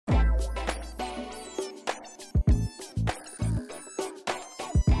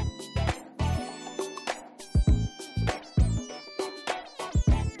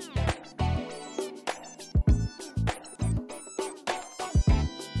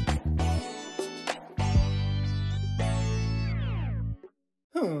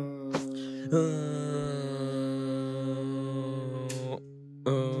Welcome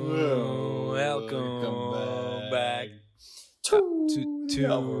back to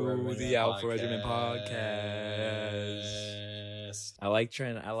the Alpha Regiment podcast. I like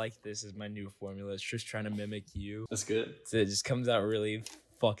this as my new formula. It's just trying to mimic you. That's good. So it just comes out really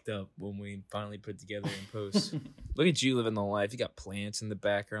fucked up when we finally put together in post. Look at you living the life. You got plants in the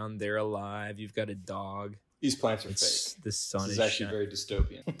background. They're alive. You've got a dog. These plants are fake. The sun is actually very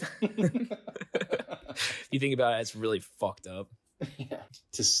dystopian. You think about it, it's really fucked up. Yeah.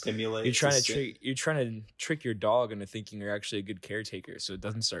 To stimulate. You're trying to trick your dog into thinking you're actually a good caretaker, so it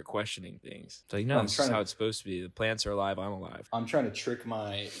doesn't start questioning things. So this is how it's supposed to be. The plants are alive. I'm alive. I'm trying to trick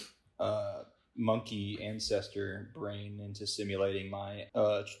my monkey ancestor brain into simulating my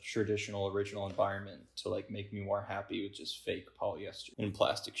traditional original environment to like make me more happy with just fake polyester and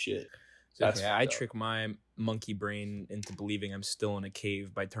plastic shit. Okay, I trick my monkey brain into believing I'm still in a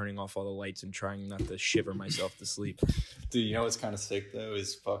cave by turning off all the lights and trying not to shiver myself to sleep. Dude, you know what's kind of sick though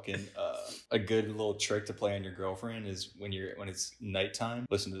is fucking a good little trick to play on your girlfriend is when it's nighttime.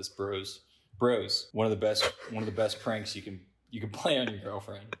 Listen to this, bros. One of the best pranks you can play on your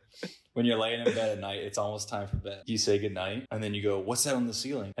girlfriend. When you're laying in bed at night, it's almost time for bed. You say goodnight, and then you go, "What's that on the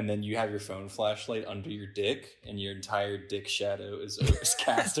ceiling?" And then you have your phone flashlight under your dick, and your entire dick shadow is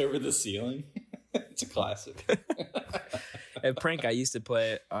cast over the ceiling. It's a classic. A prank I used to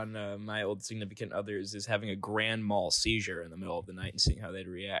play on my old significant others is having a grand mal seizure in the middle of the night and seeing how they'd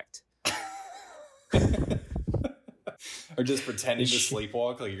react. Or just pretending to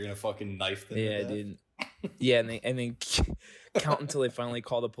sleepwalk like you're gonna fucking knife them. Yeah, dude. Yeah, and then count until they finally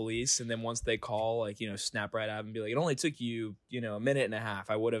call the police, and then once they call, snap right out and be like, "It only took you, a minute and a half.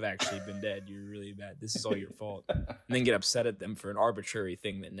 I would have actually been dead. You're really bad. This is all your fault." And then get upset at them for an arbitrary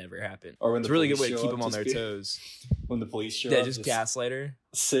thing that never happened. Or when it's a really good way to keep them on their toes. When the police show up, just gaslight her.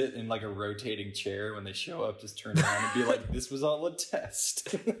 Sit in like a rotating chair when they show up. Just turn around and be like, "This was all a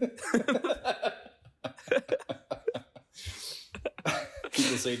test."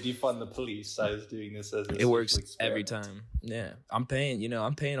 People say defund the police. I was doing this as it works every time. Yeah, I'm paying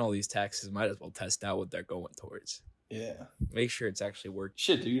all these taxes. Might as well test out what they're going towards. Yeah, make sure it's actually working.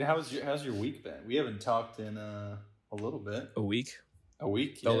 Shit, dude, how's your week been? We haven't talked in a little bit. A week. Yeah, a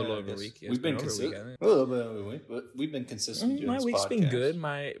little over a week. Yeah, we've been consistent. A little bit over a week, but we've been consistent. Doing my this week's podcast. Been good.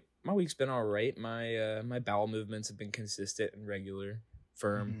 My week's been all right. My bowel movements have been consistent and regular.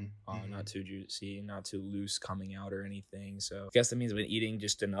 Firm, not too juicy, not too loose coming out or anything. So I guess that means I've been eating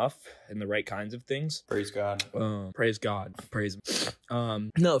just enough and the right kinds of things. Praise God. Praise God. Praise him.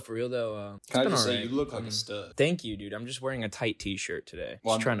 No, for real though. Can I just say you look like a stud? Thank you, dude. I'm just wearing a tight t-shirt today.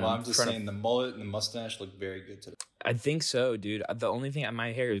 I'm just saying the mullet and the mustache look very good today. I think so, dude. The only thing,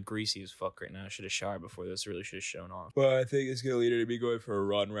 my hair is greasy as fuck right now. I should have showered before this. Really should have shown off. But I think it's gonna lead to me going for a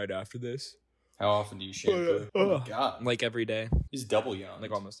run right after this. How often do you shampoo? Oh my God. Like every day. He's double young.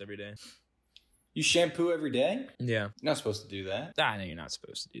 Like almost every day. You shampoo every day? Yeah. You're not supposed to do that. I know you're not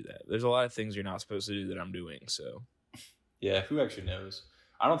supposed to do that. There's a lot of things you're not supposed to do that I'm doing, so. Yeah, who actually knows?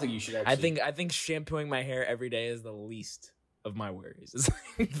 I don't think you should actually. I think shampooing my hair every day is the least of my worries.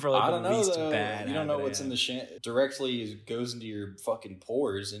 It's for I don't know, though. Bad. You don't know what's in the directly goes into your fucking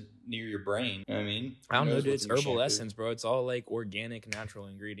pores and near your brain. You know what I mean? I don't know, dude. It's herbal essence, bro. It's all like organic, natural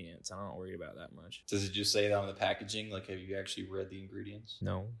ingredients. I'm not worried about that much. Does it just say that on the packaging? Like, have you actually read the ingredients?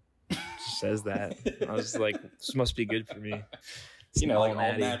 No. It just says that. I was like, this must be good for me. It's like all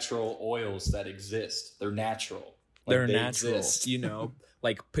natural oils that exist. They're natural. Like they're natural, exist.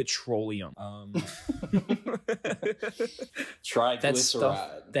 Like petroleum.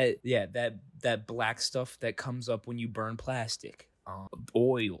 Triglyceride. That black stuff that comes up when you burn plastic.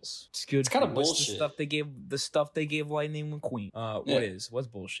 Oils. It's good. It's kind of bullshit. The stuff they gave Lightning McQueen. What's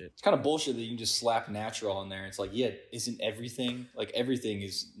bullshit? It's kind of bullshit that you can just slap natural on there. It's like, yeah, isn't everything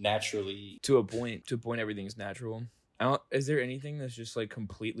is naturally to a point? Everything is natural. Is there anything that's just like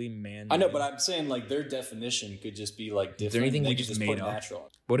completely man-made? I know, but I'm saying like their definition could just be like different. Is there anything we just made up?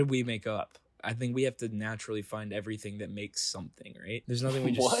 Natural. What did we make up? I think we have to naturally find everything that makes something, right? There's nothing we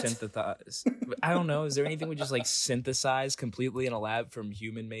just synthesize. I don't know. Is there anything we just like synthesize completely in a lab from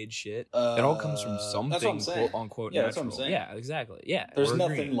human-made shit? It all comes from something, quote unquote, natural. That's what I'm saying. Yeah, exactly. Yeah. There's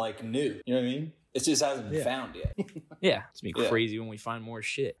nothing like new. You know what I mean? It just hasn't been found yet. Yeah. It's gonna be crazy when we find more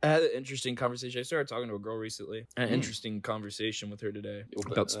shit. I had an interesting conversation. I started talking to a girl recently. An interesting conversation with her today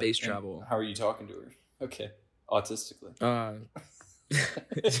about space travel. How are you talking to her? Okay. Autistically.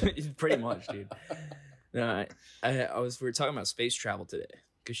 Pretty much, dude. No, we were talking about space travel today.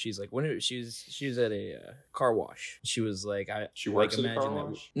 because she's like, she was at a car wash. She was like, she works like, at a car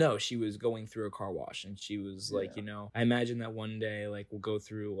wash? No, she was going through a car wash, and she was like, you know, I imagine that one day, like, we'll go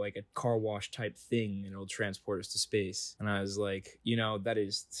through like a car wash type thing, and it'll transport us to space. And I was like, you know, that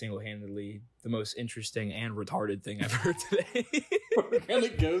is single-handedly the most interesting and retarded thing I've heard today. We're gonna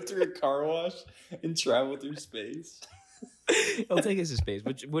go through a car wash and travel through space. It'll take us to space,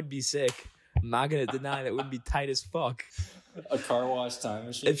 which would be sick. I'm not gonna deny that would be tight as fuck. A car wash time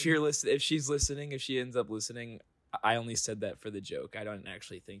machine. If she's listening, if she ends up listening, I only said that for the joke. I don't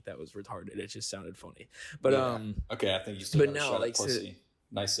actually think that was retarded. It just sounded funny. But okay, I think you still. But no, like, pussy.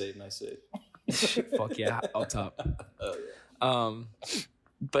 Nice save. Fuck yeah, up top. Oh yeah.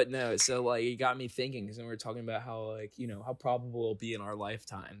 But no, so like it got me thinking, because then we were talking about how, like, you know, how probable it'll be in our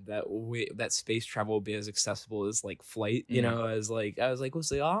lifetime that space travel will be as accessible as like flight. You know, as like I was like, well,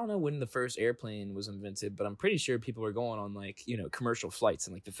 say I don't know when the first airplane was invented, but I'm pretty sure people were going on like, you know, commercial flights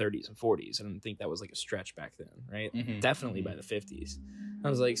in like the 30s and 40s. I don't think that was like a stretch back then, right? Definitely by the 50s. I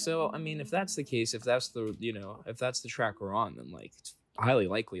was like, so I mean, if that's the case, if that's the track we're on, then like it's highly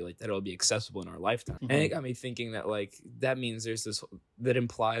likely like that it'll be accessible in our lifetime. And it got me thinking that like that means that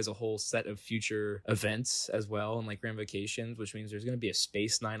implies a whole set of future events as well, and like ramifications, which means there's going to be a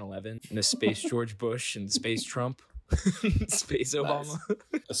space 9/11 and a space George Bush and space Trump, space Obama,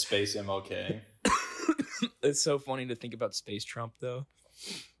 a space MLK. It's so funny to think about space Trump though.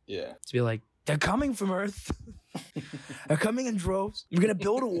 Yeah, to be like, they're coming from Earth. They're coming in droves. We're gonna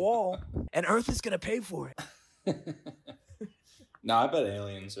build a wall, and Earth is gonna pay for it. No, I bet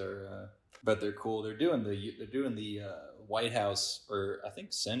aliens are. But they're cool. They're doing the White House, or I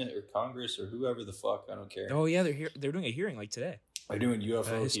think Senate or Congress or whoever the fuck. I don't care. Oh yeah, they're doing a hearing like today. They're doing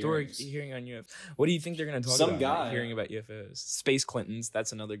UFO historic hearings. Hearing on UFO. What do you think they're going to talk about? Some guy hearing about UFOs. Space Clintons.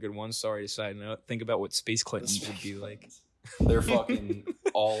 That's another good one. Sorry to side note. Think about what Space Clintons would be like. They're fucking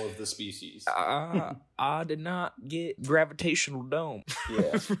all of the species. I did not get gravitational dome.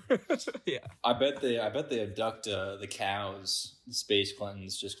 Yeah, yeah. I bet they abduct the cows, the Space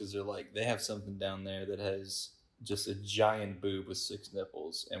Clintons, just because they're like they have something down there that has just a giant boob with 6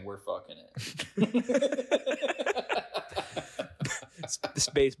 nipples, and we're fucking it.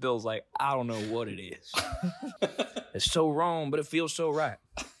 Space Bill's like, I don't know what it is. It's so wrong, but it feels so right.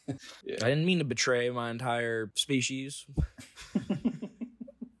 Yeah. I didn't mean to betray my entire species.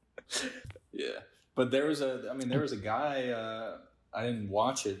 Yeah, but there was a guy. I didn't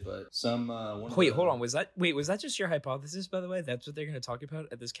watch it, but some. Hold on. Was that just your hypothesis? By the way, that's what they're going to talk about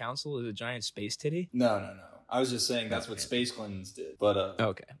at this council? Is a giant space titty? No. I was just saying that's what Space Clintons did. But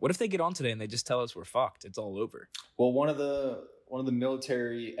okay. What if they get on today and they just tell us we're fucked? It's all over. Well, one of the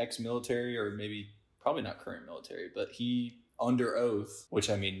military, ex-military, or maybe probably not current military, but he, under oath, which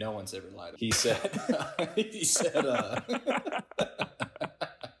I mean, no one's ever lied. He said,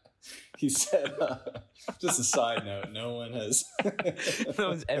 just a side note, no one has. No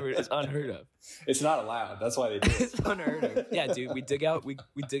one's ever. It's unheard of. It's not allowed. That's why they do it. It's unheard of. Yeah, dude. We dig out a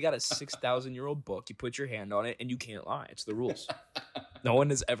 6,000-year-old book. You put your hand on it, and you can't lie. It's the rules. No one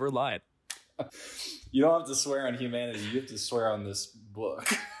has ever lied. You don't have to swear on humanity. You have to swear on this book.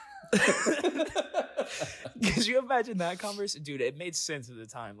 Could you imagine that conversation? Dude, it made sense at the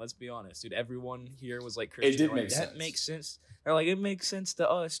time. Let's be honest. Dude, everyone here was like Christian. It did make sense. That makes sense. They're like, it makes sense to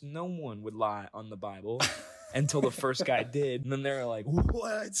us. No one would lie on the Bible until the first guy did. And then they're like,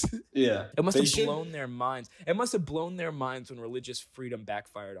 what? Yeah. It must have blown their minds. It must have blown their minds when religious freedom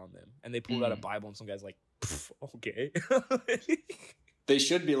backfired on them. And they pulled out a Bible and some guy's like, okay. They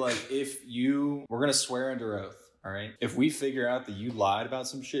should be like, we're going to swear under oath. All right. If we figure out that you lied about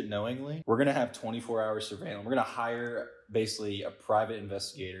some shit knowingly, we're going to have 24-hour surveillance. We're going to hire basically a private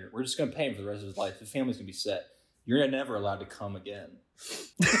investigator. We're just going to pay him for the rest of his life. His family's going to be set. You're never allowed to come again.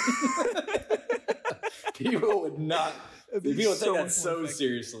 People would not. People take that so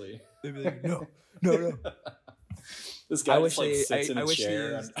seriously. They'd be like, no. This guy sits in a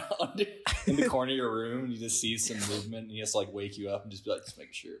chair in the corner of your room, and you just see some movement, and he has to like wake you up and just be like, just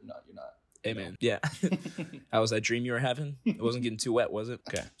make sure you're not. Hey, man. Yeah. How was that dream you were having? It wasn't getting too wet, was it?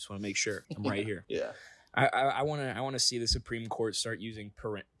 Okay. Just want to make sure. I'm right here. Yeah. I want to see the Supreme Court start using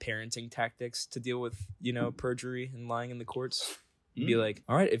parenting tactics to deal with, perjury and lying in the courts. Be like,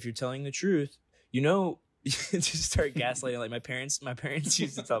 all right, if you're telling the truth, just start gaslighting. Like my parents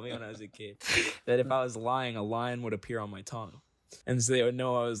used to tell me when I was a kid that if I was lying, a lion would appear on my tongue. And so they would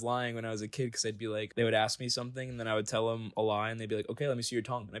know I was lying when I was a kid, because I'd be like, they would ask me something and then I would tell them a lie and they'd be like, okay, let me see your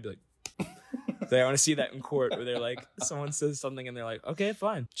tongue. And I'd be like, so I want to see that in court where they're like, someone says something and they're like, okay,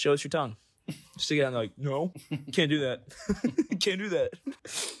 fine, show us your tongue. Stick it out and they're like, no, can't do that. Can't do that.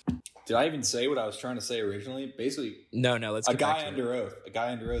 Did I even say what I was trying to say originally? Basically, no. Let's a guy under oath. A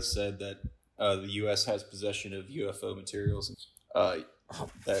guy under oath said that the U.S. has possession of UFO materials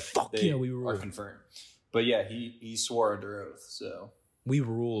that they are confirmed. But yeah, he swore under oath. So we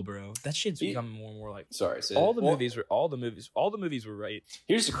rule, bro. That shit's becoming more and more like. Sorry, all the movies were right.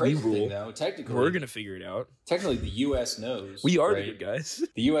 Here's the crazy thing, though. Technically, we're gonna figure it out. Technically, the U.S. knows. We are the good guys.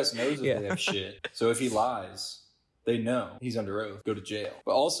 The U.S. knows that they have shit. So if he lies, they know he's under oath. Go to jail.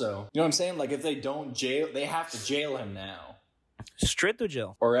 But also, you know what I'm saying? Like if they don't jail, they have to jail him now. Straight to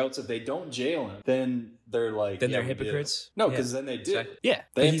jail. Or else if they don't jail him, then they're like... Then they're hypocrites? No, because then they do. Exactly. Yeah.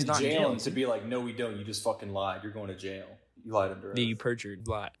 They have to jail him to be like, no, we don't. You just fucking lied. You're going to jail. You lied under oath. Yeah, you perjured.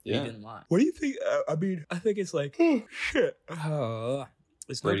 Lied. Yeah. You didn't lie. What do you think? I mean, I think it's like... Oh, shit.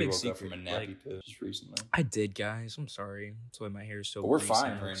 It's no big secret. From a nappy poo just recently. I did, guys. I'm sorry. That's why my hair is so. But we're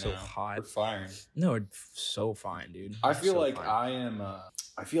fine right now. So hot. We're fine. No, it's so fine, dude. I feel like I am.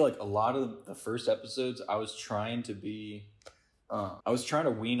 I feel like a lot of the first episodes, I was trying to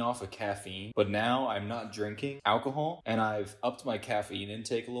wean off of caffeine, but now I'm not drinking alcohol, and I've upped my caffeine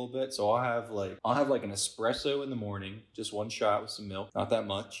intake a little bit. So I'll have like an espresso in the morning, just one shot with some milk, not that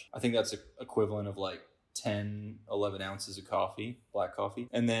much. I think that's equivalent of like 10, 11 ounces of coffee, black coffee.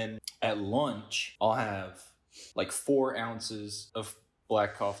 And then at lunch, I'll have like 4 ounces of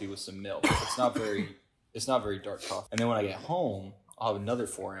black coffee with some milk. It's not very dark coffee. And then when I get home, I'll have another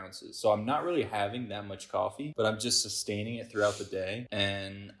 4 ounces. So I'm not really having that much coffee, but I'm just sustaining it throughout the day.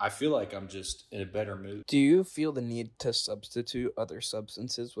 And I feel like I'm just in a better mood. Do you feel the need to substitute other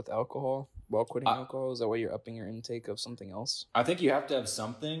substances with alcohol while quitting alcohol? Is that why you're upping your intake of something else? I think you have to have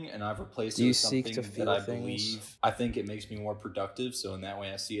something, and I've replaced it with something that I believe. I think it makes me more productive, so in that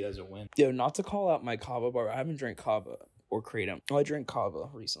way I see it as a win. Yo, not to call out my kava bar, I haven't drank kava or kratom. Well, I drank kava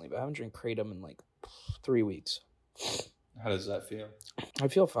recently, but I haven't drank kratom in like 3 weeks. How does that feel? I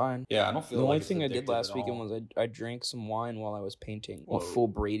feel fine. Yeah, I don't feel the like only thing I did last weekend was I drank some wine while I was painting. Well, full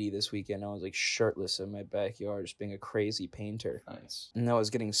Brady this weekend. I was like shirtless in my backyard, just being a crazy painter. Nice. And I was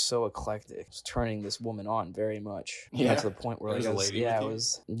getting so eclectic. I was turning this woman on very much. Yeah. To the point where there was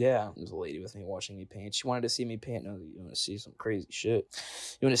a lady with me watching me paint. She wanted to see me paint. No, you want to see some crazy shit?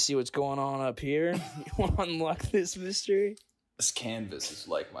 You want to see what's going on up here? You want to unlock this mystery? This canvas is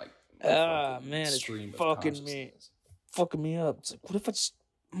like my man, it's fucking me up. It's like, what if I just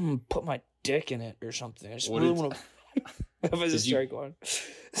put my dick in it or something? I just really want to. If I just start going,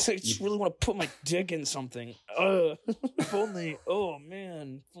 it's like, I just really want to put my dick in something. If only. Oh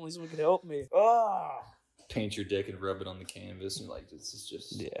man, if only someone could help me. Paint your dick and rub it on the canvas, and you're like, this is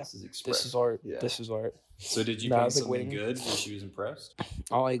expressive. This is art. Yeah. This is art. So did you paint something good? So she was impressed.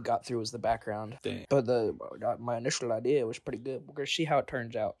 All I got through was the background. Dang. But my initial idea was pretty good. We're gonna see how it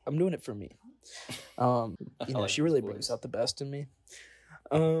turns out. I'm doing it for me. She really brings out the best in me.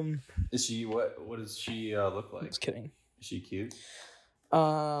 Is she what does she look like? Just kidding. Is she cute?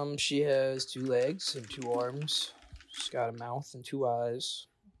 She has 2 legs and 2 arms. She's got a mouth and 2 eyes.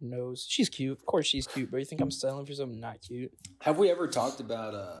 Nose. She's cute. Of course she's cute, but you think I'm selling for something not cute? Have we ever talked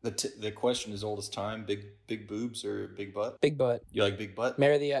about the question as old as time? Big boobs or big butt? Big butt. You like big butt?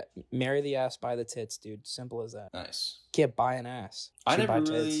 Marry the ass, buy the tits, dude. Simple as that. Nice. Can't buy an ass. I never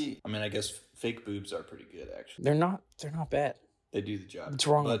really. Tits. I mean, I guess fake boobs are pretty good, actually. They're not bad. They do the job. What's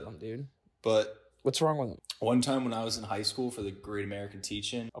wrong with them, dude? But what's wrong with them? One time when I was in high school for the Great American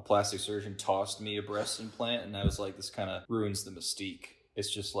Teach-In, a plastic surgeon tossed me a breast implant, and I was like, this kind of ruins the mystique. It's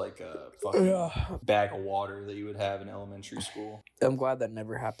just like a fucking bag of water that you would have in elementary school. I'm glad that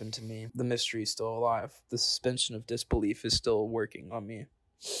never happened to me. The mystery is still alive. The suspension of disbelief is still working on me.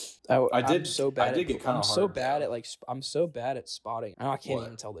 I'm so bad at spotting. I can't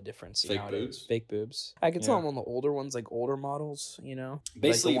even tell the difference. Fake boobs? Fake boobs. I can tell them on the older ones, like older models, you know?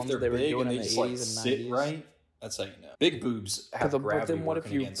 Basically, like if they're big and they just like sit right, that's how you know. Big boobs have gravity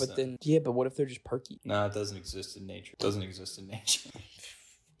working against them. But what if they're just perky? No, it doesn't exist in nature.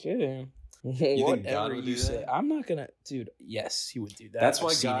 Okay. You think God would do that? I'm not gonna, dude. Yes, he would do that. That's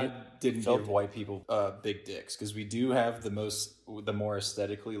why God didn't give white people big dicks, because we do have the more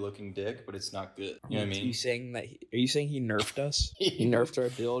aesthetically looking dick, but it's not good. You know what I mean? Are you saying he nerfed us? He nerfed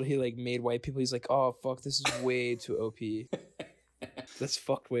our build. He like made white people. He's like, oh fuck, this is way too OP. That's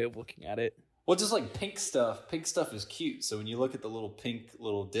fucked way of looking at it. Well, just like pink stuff is cute. So when you look at the little pink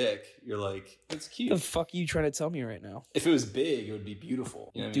little dick, you're like, it's cute. The fuck are you trying to tell me right now? If it was big, it would be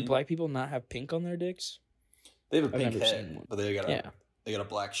beautiful. You know what I mean? Black people not have pink on their dicks? They have a pink head, but they got a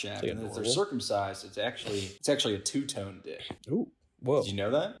black shaft. And if they're circumcised, it's actually a 2-tone dick. Ooh, whoa! Did you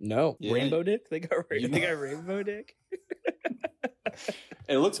know that? No, yeah. Rainbow dick. They got rainbow dick.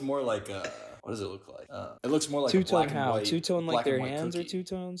 It looks more like What does it look like? It looks more like two-tone a black and how? white. Two-tone like their hands cookie. are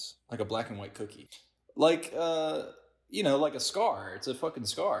two-tones? Like a black and white cookie. Like, like a scar. It's a fucking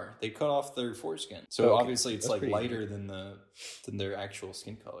scar. They cut off their foreskin. So obviously it's like lighter than their actual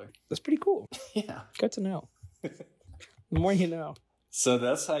skin color. That's pretty cool. Yeah. Good to know. The more you know. So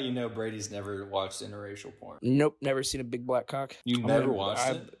that's how you know Brady's never watched interracial porn. Nope, never seen a big black cock. You never watched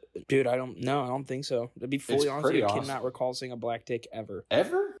it? Dude, I don't think so. To be fully honest with you, I cannot recall seeing a black dick ever.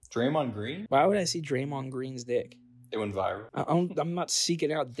 Ever? Draymond Green? Why would I see Draymond Green's dick? It went viral. I'm not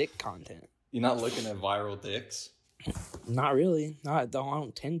seeking out dick content. You're not looking at viral dicks? Not really. I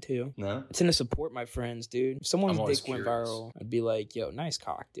don't tend to. No? I tend to support my friends, dude. If someone's dick went viral, I'd be like, yo, nice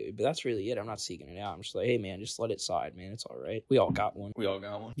cock, dude. But that's really it. I'm not seeking it out. I'm just like, hey, man, just let it slide, man. It's all right. We all got one.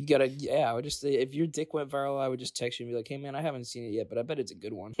 You gotta, I would just say, if your dick went viral, I would just text you and be like, hey, man, I haven't seen it yet, but I bet it's a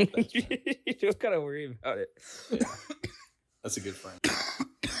good one. You don't gotta worry about it. Yeah. That's a good friend.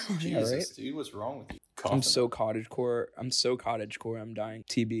 Jesus, right? Dude, what's wrong with you? I'm so cottagecore. I'm dying.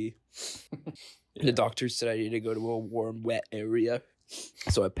 TB. Yeah. The doctor said I need to go to a warm, wet area.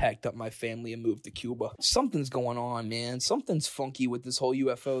 So I packed up my family and moved to Cuba. Something's going on, man. Something's funky with this whole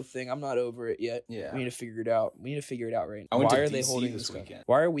UFO thing. I'm not over it yet. Yeah. We need to figure it out. Right now. Why are they holding this weekend?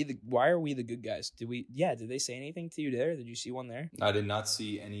 Why are we the good guys? Did they say anything to you there? Did you see one there? I did not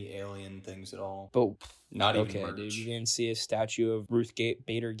see any alien things at all. But not even merch. Dude, you didn't see a statue of Ruth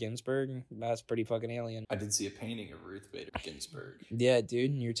Bader Ginsburg? That's pretty fucking alien. I did see a painting of Ruth Bader Ginsburg. Yeah,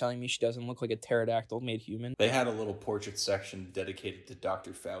 dude, and you're telling me she doesn't look like a pterodactyl made human? They had a little portrait section dedicated to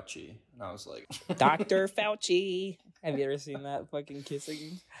Dr. Fauci, and I was like, Dr. Fauci. Have you ever seen that fucking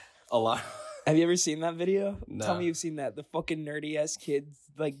kissing? A lot. Have you ever seen that video? No. Tell me you've seen that. The fucking nerdy ass kid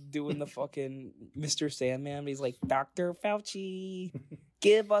like doing the fucking Mr. Sandman. He's like, Dr. Fauci,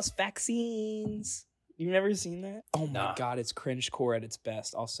 give us vaccines. You've never seen that? Oh my god, it's cringe core at its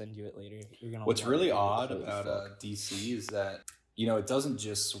best. I'll send you it later. What's really odd about DC is that, it doesn't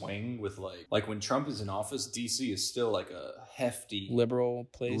just swing with like when Trump is in office, DC is still like a hefty liberal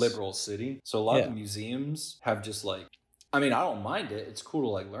city. So a lot of the museums have just like, I mean, I don't mind it. It's cool to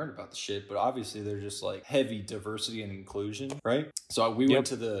like learn about the shit, but obviously they're just like heavy diversity and inclusion, right? So we went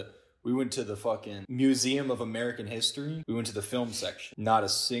to the fucking Museum of American History. We went to the film section. Not a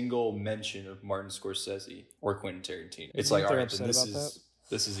single mention of Martin Scorsese or Quentin Tarantino. It's like, all right, then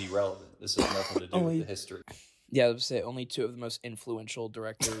this is irrelevant. This has nothing to do with the history. Yeah, I would say only two of the most influential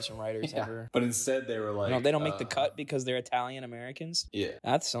directors and writers ever. But instead they were like... No, they don't make the cut because they're Italian Americans? Yeah.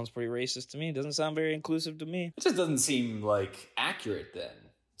 That sounds pretty racist to me. It doesn't sound very inclusive to me. It just doesn't seem, accurate then.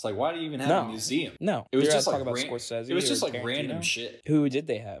 It's like, why do you even have a museum? No. It was just like Scorsese. It was just like random shit. Who did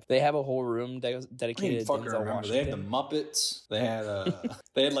they have? They have a whole room dedicated to Denzel Washington. They had the Muppets. They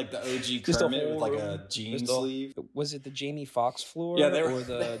had like the OG Kermit with like a jean sleeve. Was it the Jamie Foxx floor or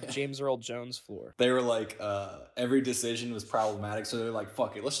the James Earl Jones floor? They were like, every decision was problematic, so they're like,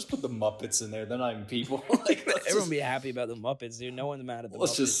 fuck it, let's just put the Muppets in there. They're not even people. Everyone be happy about the Muppets, dude. No one's mad at the Muppets.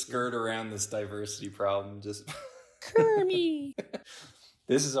 Let's just skirt around this diversity problem. Just Kermit.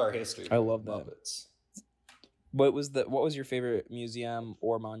 This is our history. I love that. Muppets. What was your favorite museum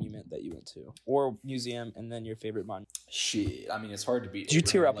or monument that you went to? Or museum and then your favorite monument? Shit. I mean, it's hard to beat. Did you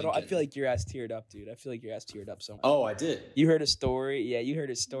tear up at all? I feel like your ass teared up, dude. I feel like your ass teared up so much. Oh, I did. You heard a story? Yeah, you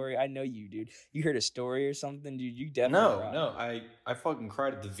heard a story. I know you, dude. You heard a story or something, dude. You definitely No. I fucking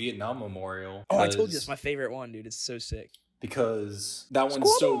cried at the Vietnam Memorial. Oh, I told you it's my favorite one, dude. It's so sick. Because that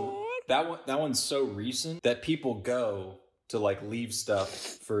one's so recent that people go to leave stuff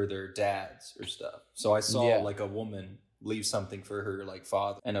for their dads or stuff. So I saw a woman leave something for her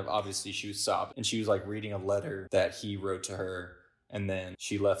father, and obviously she was sobbing, and she was reading a letter that he wrote to her, and then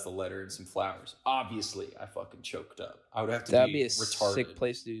she left the letter and some flowers. Obviously, I fucking choked up. I would have to be retarded.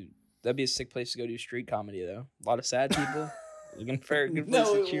 That'd be a sick place to go do street comedy though. A lot of sad people looking for a good place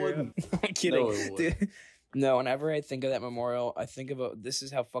to cheer up. I'm kidding. No, it wouldn't. No, whenever I think of that memorial, I think of this is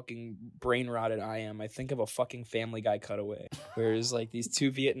how fucking brain rotted I am. I think of a fucking Family Guy cutaway. Whereas these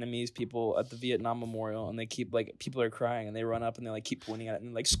two Vietnamese people at the Vietnam Memorial, and they keep people are crying, and they run up and they keep pointing at it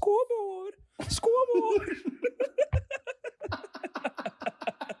and scoreboard, scoreboard.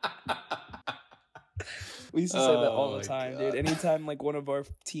 We used to say that all the time, dude. Anytime one of our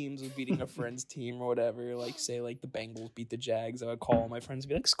teams was beating a friend's team or whatever, say the Bengals beat the Jags, I would call my friends and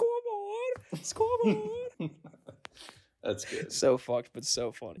be like, scoreboard, scoreboard. That's good. So fucked, but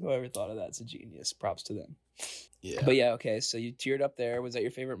so funny. Whoever thought of that's a genius. Props to them. Yeah. But yeah, okay. So you teared up there. Was that your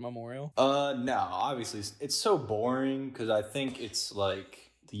favorite memorial? No. Obviously, it's so boring because I think it's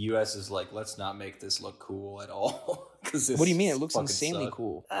the U.S. is like, let's not make this look cool at all. What do you mean? It looks insanely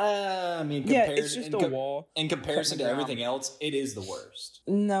cool. I mean, it's just a wall. In comparison to everything else, it is the worst.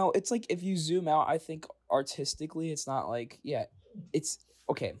 No, it's like if you zoom out, I think artistically, it's not like, it's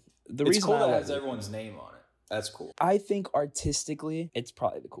okay. The reason cool that it has everyone's name on it. That's cool. I think artistically, it's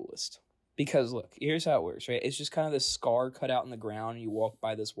probably the coolest. Because look, here's how it works, right? It's just kind of this scar cut out in the ground, and you walk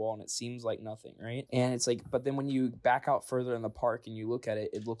by this wall, and it seems like nothing, right? And it's like, but then when you back out further in the park and you look at it,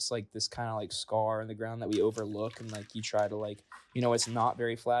 it looks like this kind of like scar in the ground that we overlook, and like you try to like, it's not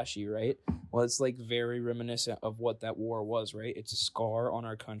very flashy, right? Well, it's like very reminiscent of what that war was, right? It's a scar on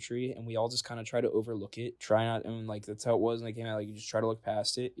our country, and we all just kind of try to overlook it, try not, and like that's how it was, and it came out, like you just try to look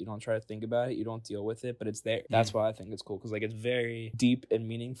past it, you don't try to think about it, you don't deal with it, but it's there. That's why I think it's cool, because like it's very deep and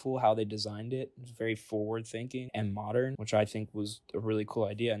meaningful how they designed it. It's very forward thinking and modern, which I think was a really cool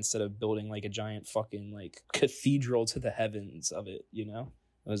idea, instead of building like a giant fucking like cathedral to the heavens of it,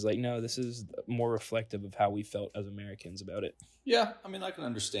 I was like, no, this is more reflective of how we felt as Americans about it. Yeah, I mean, I can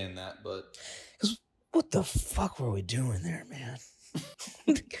understand that, but... Because what the fuck were we doing there, man?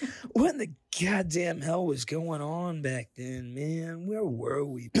 What in the goddamn hell was going on back then, man? Where were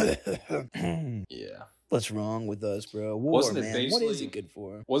we? Yeah. What's wrong with us, bro? War, man. What is it good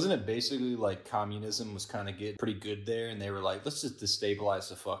for? Wasn't it basically like communism was kind of getting pretty good there, and they were like, let's just destabilize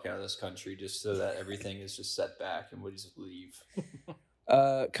the fuck out of this country just so that everything is just set back and we just leave?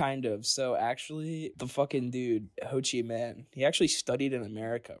 Kind of. So actually, the fucking dude, Ho Chi Minh, he actually studied in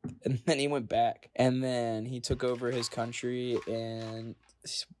America, and then he went back, and then he took over his country, and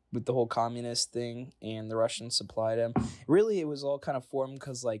with the whole communist thing, and the Russians supplied him. Really, it was all kind of formed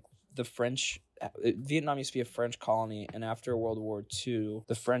because like the French... Vietnam used to be a French colony, and after World War II,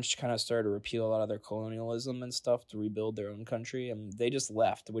 the French kind of started to repeal a lot of their colonialism and stuff to rebuild their own country, and they just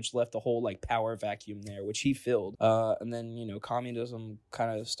left, which left a whole like power vacuum there, which he filled. And then communism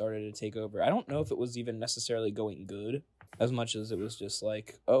kind of started to take over. I don't know if it was even necessarily going good, as much as it was just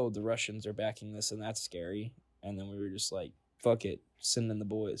like, oh, the Russians are backing this, and that's scary. And then we were just like, fuck it, send in the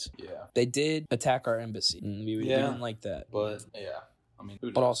boys. Yeah, they did attack our embassy, and we didn't like that. But yeah. I mean,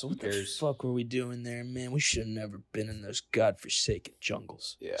 but also, what the fuck were we doing there, man? We should have never been in those godforsaken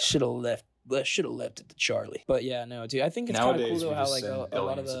jungles. Yeah. Should have left it to Charlie. But yeah, no, dude, I think it's kind of cool though how like a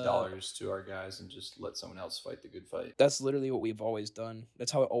lot of the dollars to our guys and just let someone else fight the good fight. That's literally what we've always done.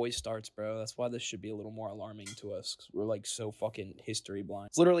 That's how it always starts, bro. That's why this should be a little more alarming to us, because we're like so fucking history blind.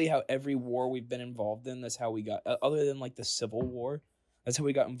 It's literally how every war we've been involved in, that's how we got, other than like the Civil War, that's how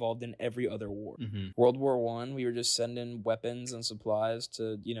we got involved in every other war. Mm-hmm. World War I, we were just sending weapons and supplies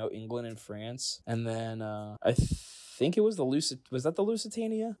to, England and France. And then I think it was was that the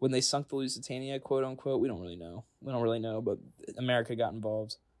Lusitania? When they sunk the Lusitania, quote unquote? We don't really know, but America got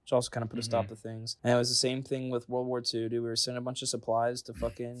involved, which also kind of put a stop to things. And it was the same thing with World War II, dude. We were sending a bunch of supplies to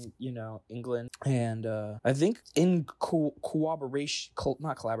fucking, England. And I think in corroboration,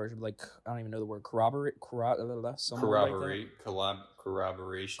 not collaboration, but like, I don't even know the word, corroboration.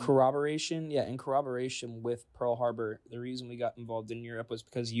 Corroboration, yeah, in corroboration with Pearl Harbor, the reason we got involved in Europe was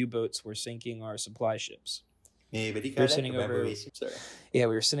because U-boats were sinking our supply ships. Yeah, but we were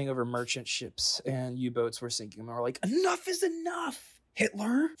sending over merchant ships, and U-boats were sinking them. And we're like, enough is enough,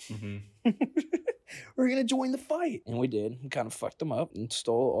 Hitler. Mm-hmm. We're going to join the fight. And we did. We kind of fucked them up and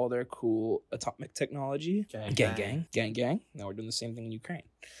stole all their cool atomic technology. Gang. Now we're doing the same thing in Ukraine.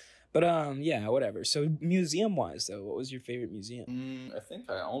 But, yeah, whatever. So, museum-wise, though, what was your favorite museum? I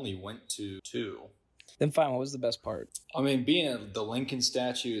think I only went to 2. Then fine, what was the best part? I mean, being at the Lincoln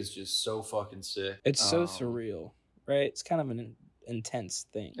statue is just so fucking sick. It's so surreal, right? It's kind of an intense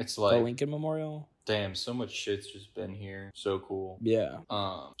thing. It's like... the Lincoln Memorial. Damn, so much shit's just been here. So cool. Yeah.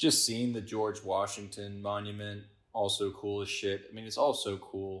 Just seeing the George Washington Monument, also cool as shit. I mean, it's all so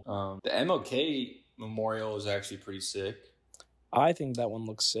cool. The MLK Memorial is actually pretty sick. I think that one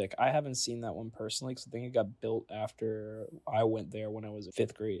looks sick. I haven't seen that one personally because I think it got built after I went there when I was in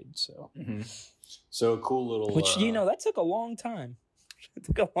 5th grade. So, So a cool little... Which, that took a long time. It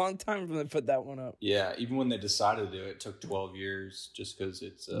took a long time for them to put that one up. Yeah, even when they decided to do it, it took 12 years just because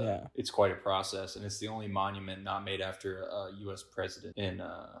it's quite a process. And it's the only monument not made after a U.S. president in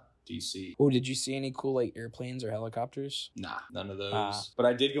D.C. Oh, did you see any cool like airplanes or helicopters? Nah, none of those. But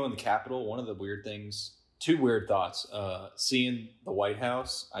I did go in the Capitol. One of the weird things... 2 weird thoughts. Seeing the White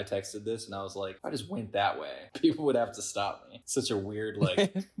House, I texted this and I was like, if I just went that way, people would have to stop me. It's such a weird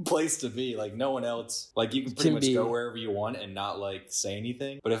place to be. Like no one else, like you can pretty much go wherever you want and not like say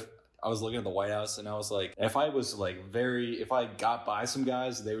anything. But if I was looking at the White House and I was like, if I got by some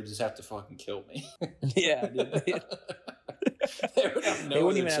guys, they would just have to fucking kill me. Yeah, dude. They would have no They wouldn't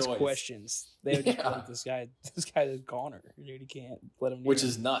other even ask choice. questions. They would just be like, this guy is a goner. Dude, you can't let him near Which him.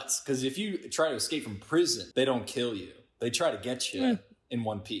 is nuts, because if you try to escape from prison, they don't kill you. They try to get you in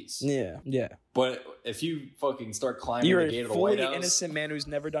one piece. Yeah. But if you fucking start climbing You're the gate a of the White fully House, innocent man who's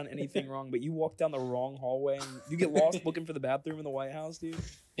never done anything wrong, but you walk down the wrong hallway and you get lost looking for the bathroom in the White House, dude.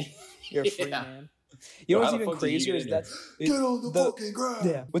 You're a free man. You know what's even crazier is that get on the fucking ground.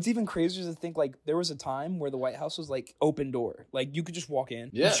 Yeah. What's even crazier is to think like there was a time where the White House was like open door, like you could just walk in.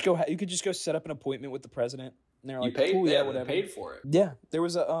 Yeah. You could just go set up an appointment with the president. And they're like, you paid, cool, yeah, whatever. They paid for it. Yeah, there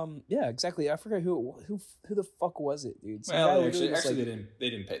was a yeah, exactly. I forgot who the fuck was it, dude? Some guy Well, literally actually, was they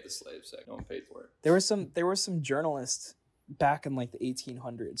didn't pay the slaves. No one paid for it. There were some journalists back in like the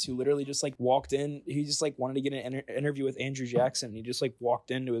 1800s who literally just like walked in. He just like wanted to get an interview with Andrew Jackson. And he just like walked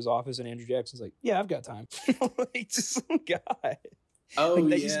into his office and Andrew Jackson's like, "Yeah, I've got time." Like just some guy. Oh, like,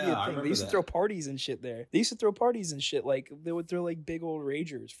 that yeah, used to be a I thing. remember They used that. to throw parties and shit there. They used to throw parties and shit. Like they would throw like big old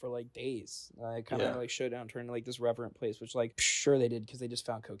ragers for like days. Kind of like showed down, turned into like this reverent place, which like sure they did because they just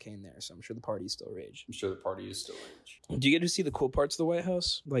found cocaine there. So I'm sure the party still rage. I'm sure the party is still rage. Do you get to see the cool parts of the White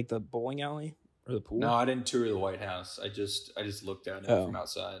House, like the bowling alley or the pool? No, I didn't tour the White House. I just looked at it from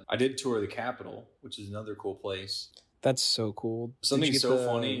outside. I did tour the Capitol, which is another cool place. That's so cool. Something so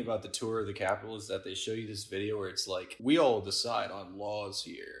funny about the tour of the Capitol is that they show you this video where it's like, we all decide on laws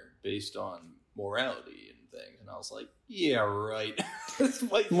here based on morality and things. And I was like, yeah, right.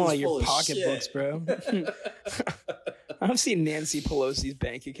 More like your pocketbooks, bro. I've seen Nancy Pelosi's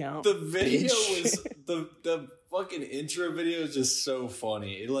bank account. The video was the fucking intro video is just so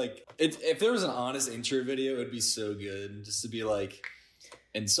funny. If there was an honest intro video, it'd be so good. Just to be like,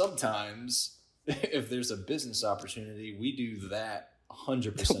 and sometimes if there's a business opportunity, we do that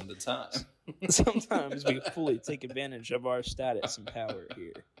 100% of the time. Sometimes we fully take advantage of our status and power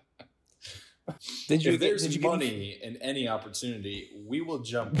here. If there's money and any opportunity, we will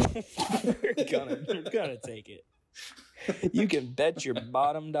jump. We're gonna take it. You can bet your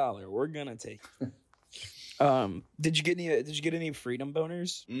bottom dollar we're gonna take it. Did you get any freedom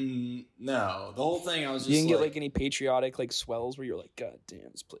boners? No, the whole thing I was just you didn't get like any patriotic like swells where you're like, God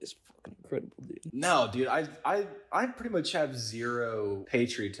damn, this place is fucking incredible, dude. No, dude, I pretty much have zero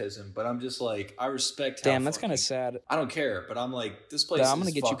patriotism, but I'm just like, I respect. Damn, that's kind of sad. I don't care, but I'm like, this place. I'm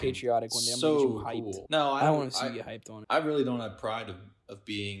gonna get you patriotic one day. I'm so gonna get you hyped. Cool. No, I want to see you hyped on it. I really don't have pride of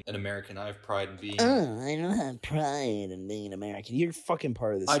being an American. I have pride in being. I don't have pride in being an American. You're fucking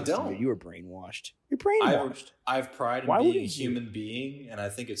part of the system. I don't. Dude. You were brainwashed. You're brainwashed. I have pride in being a human being, and I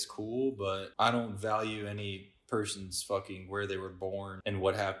think it's cool, but I don't value any person's fucking where they were born and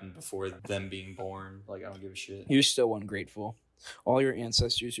what happened before them being born. Like, I don't give a shit. You're still ungrateful. All your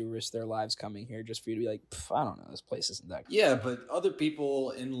ancestors who risked their lives coming here just for you to be like, I don't know, this place isn't that good. Yeah, but other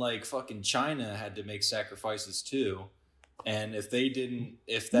people in like fucking China had to make sacrifices too. And if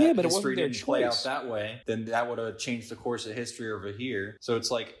that history didn't play out that way, then that would have changed the course of history over here. So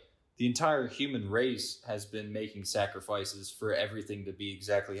it's like the entire human race has been making sacrifices for everything to be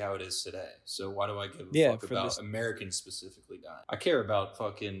exactly how it is today. So why do I give a fuck about Americans specifically dying? I care about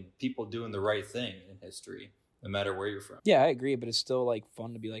fucking people doing the right thing in history, no matter where you're from. Yeah, I agree, but it's still like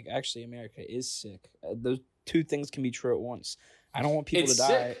fun to be like, actually, America is sick. Those two things can be true at once. I don't want people to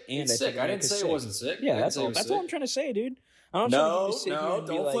die, and it's sick. I didn't say it wasn't sick. Yeah, that's all I'm trying to say, dude. No,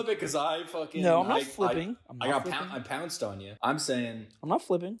 don't flip it because I fucking. No, I'm not flipping. I pounced on you. I'm saying. I'm not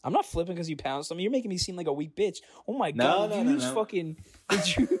flipping. I'm not flipping because you pounced on me. You're making me seem like a weak bitch. Oh my god, you just fucking.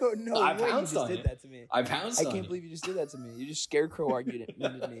 Did you? No, I pounced on you. Did that to me. I pounced on you. I can't believe you just did that to me. You just scarecrow argued me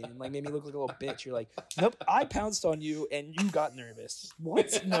and like made me look like a little bitch. You're like, nope, I pounced on you and you got nervous.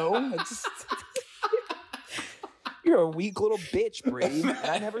 What? No. You're a weak little bitch, Brave. And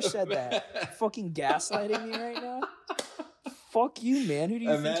I never said that. Fucking gaslighting me right now. Fuck you, man. Who do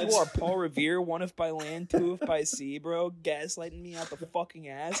you think you are? Paul Revere, one if by land, two if by sea, bro? Gaslighting me out the fucking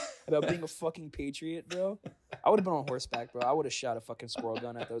ass about being a fucking patriot, bro? I would have been on horseback, bro. I would have shot a fucking squirrel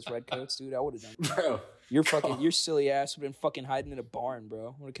gun at those redcoats, dude. I would have done it. Bro. Your silly ass would have been fucking hiding in a barn,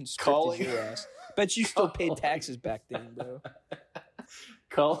 bro. Would have conscripted your ass. Bet you still paid taxes back then, bro.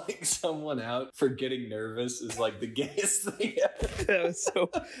 Calling someone out for getting nervous is like the gayest thing ever.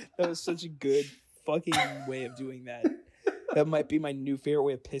 That was such a good fucking way of doing that. That might be my new favorite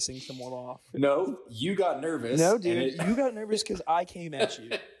way of pissing someone off. No, you got nervous. No, dude, you got nervous because I came at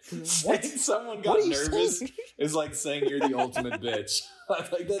you. What? Someone got nervous is like saying you're the ultimate bitch. I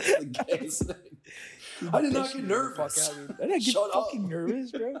think that's the gayest thing. I did not get nervous. I didn't get fucking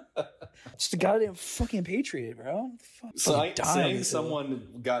nervous, bro. Just a goddamn fucking patriot, bro. Saying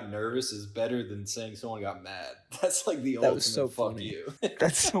someone got nervous is better than saying someone got mad. That's like the ultimate so fuck funny. you.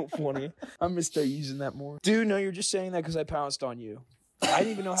 That's so funny. I'm gonna start using that more. Dude, no, you're just saying that because I pounced on you. I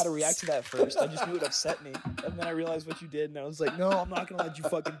didn't even know how to react to that at first. I just knew it upset me. And then I realized what you did, and I was like, no, I'm not gonna let you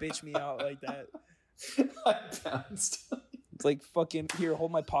fucking bitch me out like that. I pounced. It's like, fucking, here,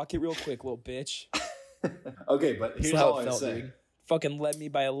 hold my pocket real quick, little bitch. Okay, but here's all I'm saying. Dude. Fucking led me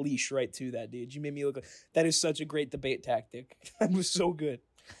by a leash right to that, dude. You made me look like... That is such a great debate tactic. That was so good.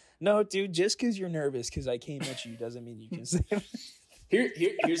 No, dude, just because you're nervous because I came at you doesn't mean you can say it.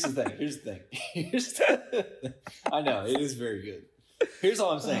 Here's the thing. I know, it is very good. Here's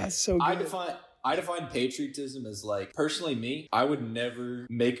all I'm saying. So good. I define patriotism as like, personally me, I would never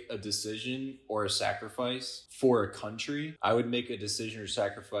make a decision or a sacrifice for a country. I would make a decision or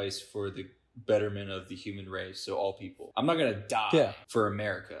sacrifice for the betterment of the human race, so all people. I'm not going to die for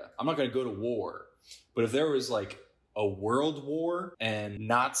America. I'm not going to go to war. But if there was like a world war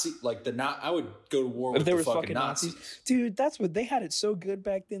and I would go to war with the fucking Nazis. Dude, that's what they had it so good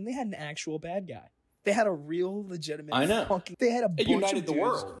back then. They had an actual bad guy. They had a real legitimate they had a bunch united of the dudes.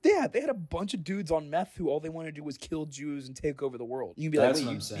 world. Yeah, they had a bunch of dudes on meth who all they wanted to do was kill Jews and take over the world. You can be That's like,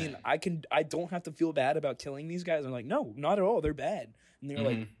 what I'm saying. I don't have to feel bad about killing these guys. I'm like, no, not at all. They're bad. And they're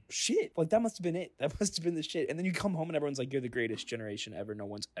like, shit. Like, that must have been it. That must have been the shit. And then you come home and everyone's like, you're the greatest generation ever. No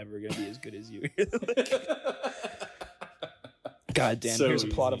one's ever going to be as good as you. God damn, so here's a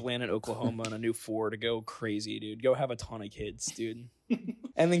plot of land in Oklahoma and a new 4 to go crazy, dude. Go have a ton of kids, dude.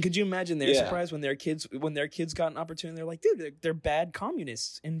 And then could you imagine their surprise when their kids got an opportunity? They're like, dude, they're bad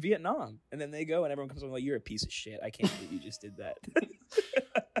communists in Vietnam. And then they go and everyone comes over like, you're a piece of shit. I can't believe you just did that.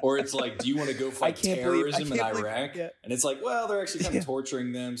 Or it's like, do you want to go fight terrorism in Iraq? Yeah. And it's like, well, they're actually kind of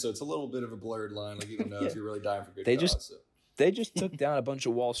torturing them, so it's a a little bit of a blurred line. Like, you don't know if you're really dying for good cause. They just took down a bunch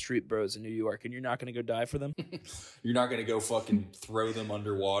of Wall Street bros in New York, and you're not going to go die for them? You're not going to go fucking throw them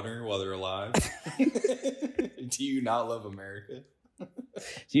underwater while they're alive? Do you not love America?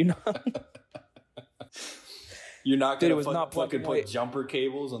 Do you not? You're not going to fucking put jumper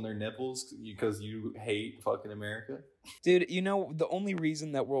cables on their nipples because you hate fucking America? Dude, you know, the only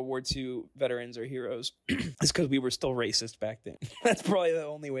reason that World War II veterans are heroes is because we were still racist back then. That's probably the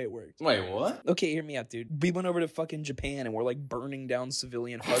only way it worked. Wait, what? Okay, hear me out, dude. We went over to fucking Japan and we're like burning down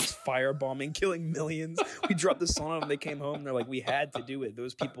civilian huts, firebombing, killing millions. We dropped the sun on them. They came home and they're like, we had to do it.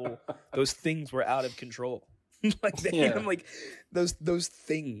 Those things were out of control. I'm like, those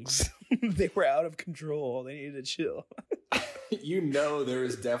things, they were out of control. They needed to chill. You know, there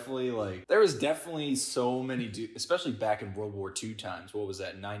was definitely so many dudes, especially back in World War II times. What was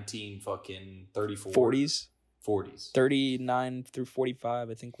that? 1934? 40s. 39 through 45,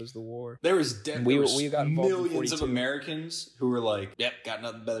 I think, was the war. There was we got millions of Americans who were like, yep, got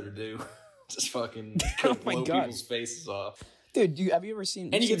nothing better to do. Just fucking blow people's faces off. Dude, have you ever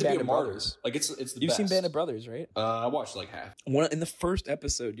seen? And you get to be a martyr. Brothers? Like it's the You've best. seen Band of Brothers, right? I watched like half. In the first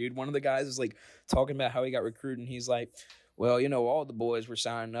episode, dude, one of the guys is like talking about how he got recruited, and he's like, well, you know, all the boys were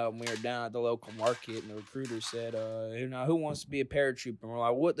signing up, and we were down at the local market, and the recruiter said, who wants to be a paratrooper? And we're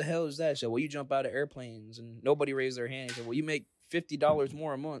like, what the hell is that? He said, well, you jump out of airplanes, and nobody raised their hand. He said, well, you make $50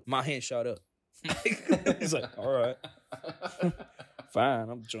 more a month. My hand shot up. He's like, all right, fine,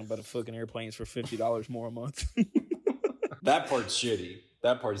 I'll jump out of fucking airplanes for $50 more a month. That part's shitty.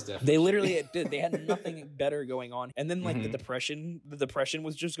 That part's definitely. They literally did. They had nothing better going on, and then like the depression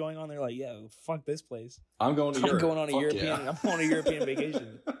was just going on. They're like, "Yeah, fuck this place. I'm going to Europe. I'm going on a European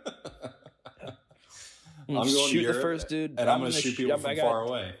vacation. I'm going to Europe the first dude, and I'm going to shoot people from far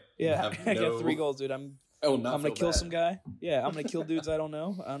away. Yeah, I got 3 goals, dude. I'm gonna kill some guy. Yeah, I'm gonna kill dudes I don't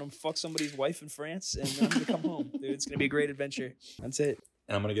know. I'm gonna fuck somebody's wife in France, and then I'm gonna come home, dude. It's gonna be a great adventure. That's it.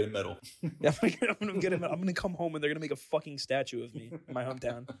 And I'm gonna get a medal. Yeah, I'm gonna come home and they're gonna make a fucking statue of me in my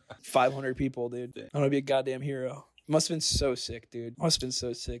hometown. 500 people, dude. I'm gonna be a goddamn hero. Must have been so sick, dude. Must have been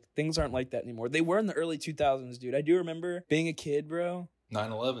so sick. Things aren't like that anymore. They were in the early 2000s, dude. I do remember being a kid, bro.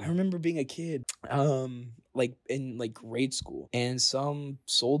 9/11. I remember being a kid, like in like grade school, and some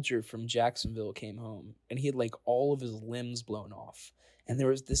soldier from Jacksonville came home, and he had like all of his limbs blown off. And there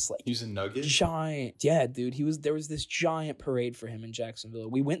was this like using nuggets, giant, dude. There was this giant parade for him in Jacksonville.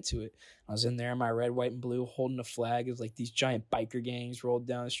 We went to it. I was in there in my red, white, and blue, holding a flag. It was like these giant biker gangs rolled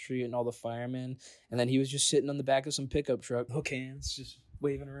down the street and all the firemen. And then he was just sitting on the back of some pickup truck, hook hands, just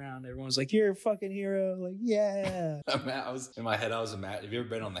waving around. Everyone's like, "You're a fucking hero!" Like, yeah. I was in my head. I was imagining. Have you ever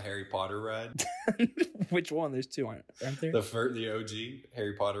been on the Harry Potter ride? Which one? There's two, aren't there? The OG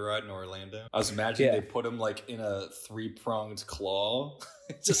Harry Potter ride in Orlando. I was imagining they put him like in a 3-pronged claw,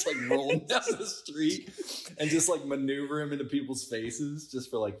 just like rolling down the street, and just like maneuver him into people's faces just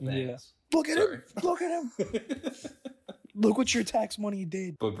for like thanks. Yeah. Look at him! Look at him! Look what your tax money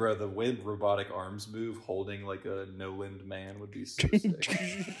did. But bro, the way robotic arms move, holding like a no-limbed man would be so sick.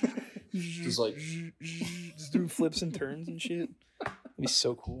 Just like just doing flips and turns and shit. That'd be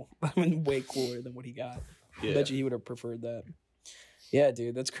so cool. I mean, way cooler than what he got. Yeah. I bet you he would have preferred that. Yeah,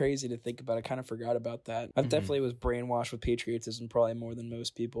 dude, that's crazy to think about. I kind of forgot about that. I definitely was brainwashed with patriotism probably more than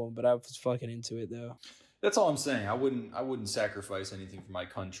most people, but I was fucking into it though. That's all I'm saying. I wouldn't sacrifice anything for my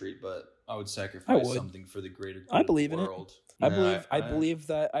country, but I would sacrifice something for the greater good I believe of the in world. It. I believe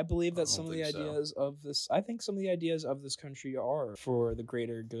that some of the ideas of this, I think some of the ideas of this country are for the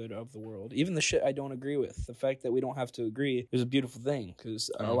greater good of the world. Even the shit I don't agree with, the fact that we don't have to agree is a beautiful thing, because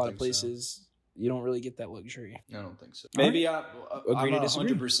a lot of places you don't really get that luxury. I don't think so. Maybe I'm agree to not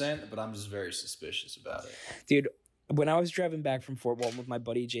disagree. 100%, but I'm just very suspicious about it. Dude, when I was driving back from Fort Walton with my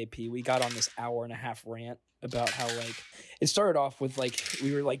buddy JP, we got on this 1.5-hour rant about how, like, it started off with, like,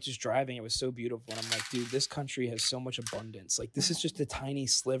 we were, like, just driving. It was so beautiful. And I'm like, dude, this country has so much abundance. Like, this is just a tiny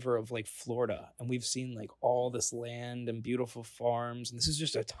sliver of, like, Florida. And we've seen, like, all this land and beautiful farms. And this is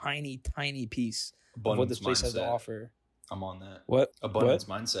just a tiny, tiny piece of what this place has to offer. I'm on that. What? Abundance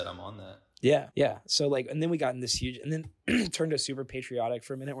mindset. I'm on that. Yeah. Yeah. So, like, and then we got in this huge, and then turned to super patriotic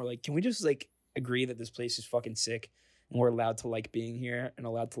for a minute. We're like, can we just, like, agree that this place is fucking sick? And we're allowed to like being here and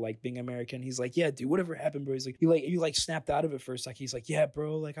allowed to like being American. He's like, yeah, dude, whatever happened, bro. He's like, you snapped out of it for a sec. He's like, yeah,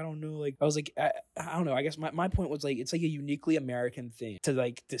 bro, like, I don't know. Like, I was like, I don't know. I guess my point was like, it's like a uniquely American thing to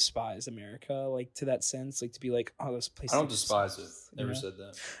like despise America, like to that sense, like to be like, oh, this place. I don't despise it. Never said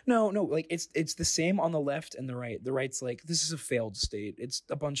that. No, like it's the same on the left and the right. The right's like, this is a failed state. It's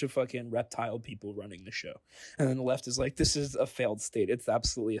a bunch of fucking reptile people running the show. And then the left is like, this is a failed state. It's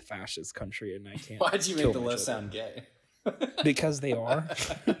absolutely a fascist country. And I can't. Why'd you make the left sound gay? Because they are.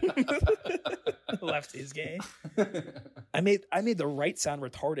 Left is gay. I made the right sound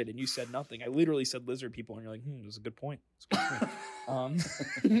retarded, and you said nothing. I literally said lizard people, and you're like, that's a good point. I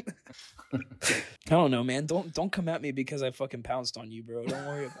don't know, man. Don't come at me because I fucking pounced on you, bro. Don't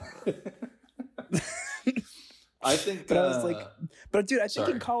worry about it. I think, but I was like, but dude, I think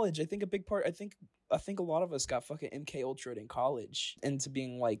in college, I think a big part, I think a lot of us got fucking MK Ultra'd in college into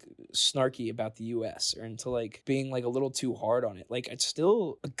being like snarky about the US or into like being like a little too hard on it. Like, it's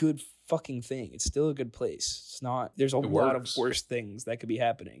still a good fucking thing. It's still a good place. It's not, there's a lot of worse things that could be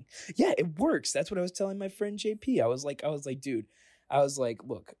happening. Yeah, it works. That's what I was telling my friend JP. I was like, dude,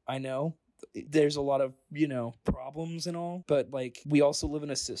 look, I know there's a lot of, problems and all, but like we also live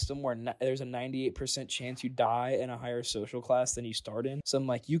in a system where there's a 98% chance you die in a higher social class than you start in. So I'm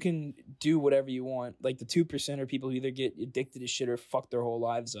like, you can do whatever you want. Like the 2% are people who either get addicted to shit or fuck their whole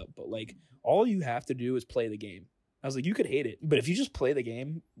lives up. But like all you have to do is play the game. I was like, you could hate it, but if you just play the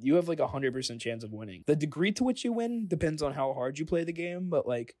game, you have like 100% chance of winning. The degree to which you win depends on how hard you play the game. But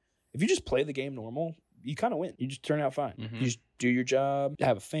like, if you just play the game normal, you kind of win. You just turn out fine. Mm-hmm. You just do your job,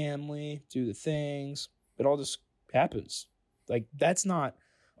 have a family, do the things. It all just happens. Like, that's not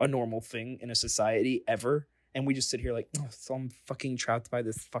a normal thing in a society ever. And we just sit here like, oh, so I'm fucking trapped by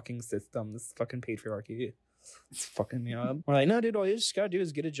this fucking system, this fucking patriarchy. It's fucking me up. We're like, no, dude, all you just gotta do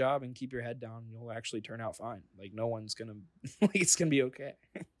is get a job and keep your head down. You'll actually turn out fine. Like, no one's gonna, like, it's gonna be okay.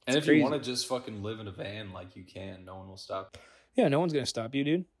 And if you want to just fucking live in a van, like, you can. No one will stop. Yeah, no one's gonna stop you,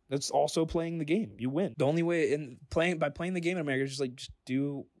 dude. That's also playing the game. You win. The only way by playing the game in America is just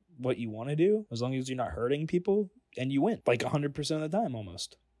do what you want to do, as long as you're not hurting people, and you win. Like 100% of the time,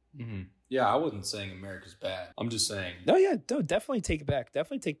 almost. Mm-hmm. Yeah, I wasn't saying America's bad. I'm just saying. No, yeah, no, definitely take it back.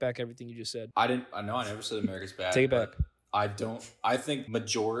 Definitely take back everything you just said. I know I never said America's bad. Take it back. I think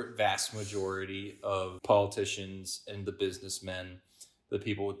vast majority of politicians and the businessmen, the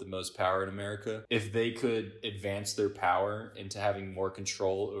people with the most power in America, if they could advance their power into having more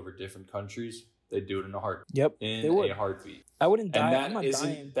control over different countries, they'd do it in a heartbeat. Yep, in a heartbeat. I wouldn't die.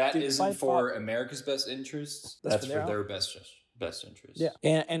 And that isn't for America's best interests. That's for their best interests. Yeah,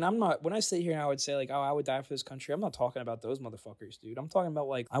 and I'm not, when I sit here and I would say like, oh, I would die for this country, I'm not talking about those motherfuckers, dude. I'm talking about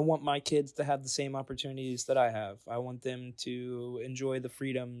like, I want my kids to have the same opportunities that I have. I want them to enjoy the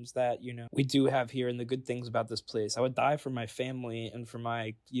freedoms that, we do have here and the good things about this place. I would die for my family and for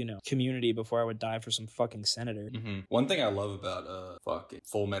my, community before I would die for some fucking senator. Mm-hmm. One thing I love about fucking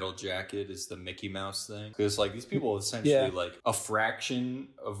Full Metal Jacket is the Mickey Mouse thing. Because like these people essentially like a fraction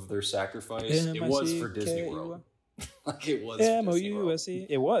of their sacrifice, it was for Disney World. Like it was. Yeah, MOU,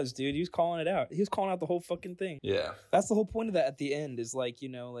 it was, dude. He was calling it out. He was calling out the whole fucking thing. Yeah. That's the whole point of that at the end is like, you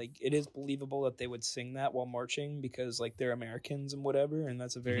know, like it is believable that they would sing that while marching because like they're Americans and whatever. And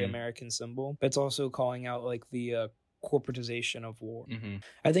that's a very American symbol. But it's also calling out like the corporatization of war.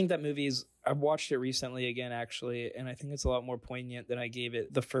 I think that movie is, I've watched it recently again, actually. And I think it's a lot more poignant than I gave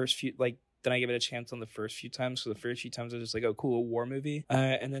it the first few, like, than I gave it a chance on the first few times. So the first few times I was just like, oh, cool, a war movie.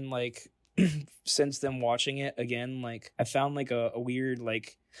 And then like, since then watching it again, like I found like a weird,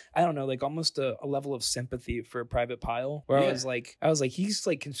 like, I don't know, like almost a level of sympathy for Private Pyle where I was like he's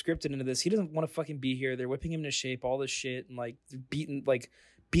like conscripted into this. He doesn't want to fucking be here. They're whipping him into shape, all this shit, and like beating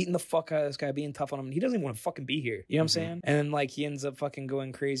the fuck out of this guy, being tough on him. He doesn't even want to fucking be here. You know what I'm saying? And then like he ends up fucking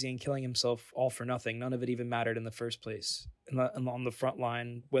going crazy and killing himself all for nothing. None of it even mattered in the first place. And on the front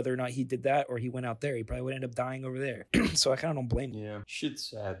line, whether or not he did that or he went out there, he probably would end up dying over there. So I kind of don't blame him. Yeah. Shit's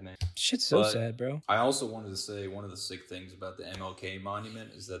sad, man. Shit's so sad, bro. I also wanted to say one of the sick things about the MLK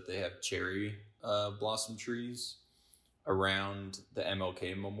monument is that they have cherry blossom trees around the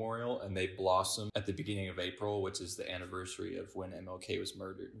MLK memorial, and they blossom at the beginning of April, which is the anniversary of when MLK was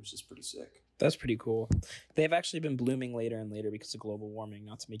murdered, which is pretty sick. That's pretty cool. They've actually been blooming later and later because of global warming,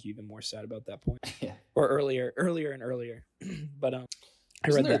 not to make you even more sad about that point. Yeah. Or earlier and earlier. But I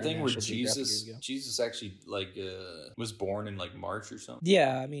read that thing where Jesus actually like was born in like March or something.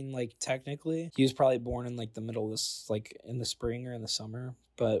 Yeah, I mean like technically he was probably born in like the middle of this, like in the spring or in the summer.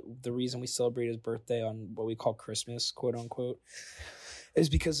 But the reason we celebrate his birthday on what we call Christmas, quote unquote, is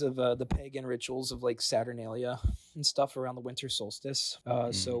because of the pagan rituals of like Saturnalia and stuff around the winter solstice.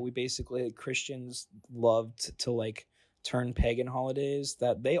 So we basically, like, Christians loved to like turn pagan holidays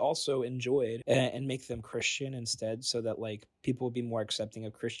that they also enjoyed and make them Christian instead, so that like people would be more accepting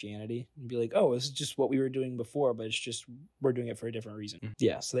of Christianity and be like, oh, this is just what we were doing before, but it's just we're doing it for a different reason.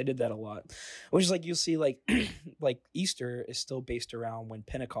 Yeah, so they did that a lot, which is like you'll see like like Easter is still based around when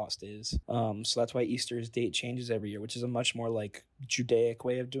Pentecost is, so that's why Easter's date changes every year, which is a much more like Judaic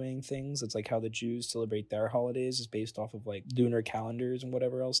way of doing things. It's like how the Jews celebrate their holidays is based off of like lunar calendars and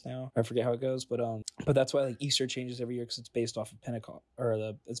whatever else now. I forget how it goes, but that's why like Easter changes every year because it's based off of Pentecost,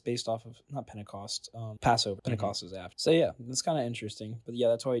 or it's based off of not Pentecost, Passover. Pentecost is after. So yeah, it's kind of interesting. But yeah,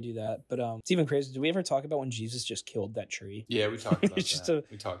 that's why we do that. But it's even crazy. Did we ever talk about when Jesus just killed that tree? Yeah, we talked about that.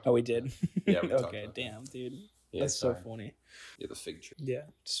 We talked. Oh, we did. Yeah. We talked okay. About damn, that. Dude. Yeah, that's so funny. Yeah, the fig tree. Yeah,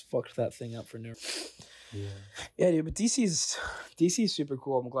 just fucked that thing up for no. Yeah, dude, but DC's super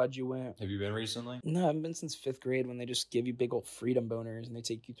cool. I'm glad you went. Have you been recently? No, I haven't been since 5th grade, when they just give you big old freedom boners and they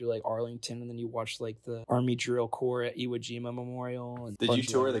take you through like Arlington, and then you watch like the Army Drill Corps at Iwo Jima Memorial. And did you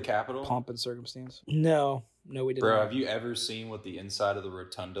tour the Capitol? Pomp and circumstance. No, we didn't. Bro, have you ever seen what the inside of the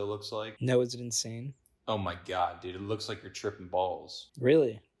rotunda looks like? No, is it insane? Oh my god, dude, it looks like you're tripping balls.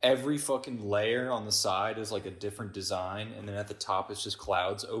 Really? Every fucking layer on the side is like a different design, and then at the top it's just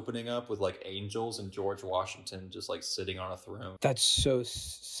clouds opening up with like angels and George Washington just like sitting on a throne. That's so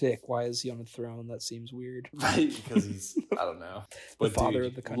sick. Why is he on a throne? That seems weird. Right, because he's, I don't know. But the father dude,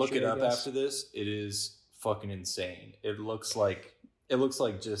 of the country, look it up after this. It is fucking insane. It looks like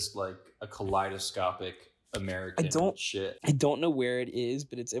just like a kaleidoscopic American shit. I don't know where it is,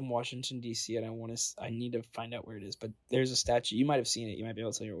 but it's in Washington D.C. and I need to find out where it is. But there's a statue. You might have seen it. You might be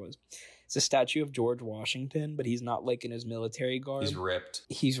able to tell you where it was. It's a statue of George Washington, but he's not like in his military garb.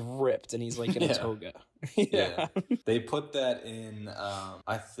 He's ripped and he's like in a toga. Yeah. They put that in,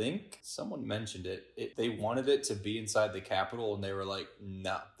 I think someone mentioned it. They wanted it to be inside the Capitol, and they were like,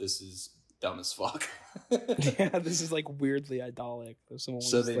 no, this is dumb as fuck. Yeah, this is like weirdly idyllic.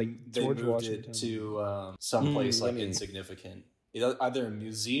 So they moved Washington. It to someplace like insignificant, either a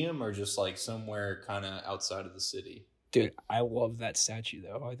museum or just like somewhere kind of outside of the city. Dude, I love that statue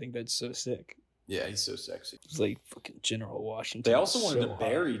though. I think that's so sick. Yeah, he's so sexy. It's like fucking General Washington. They also wanted to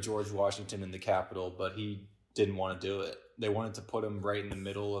bury George Washington in the Capitol, but he didn't want to do it. They wanted to put him right in the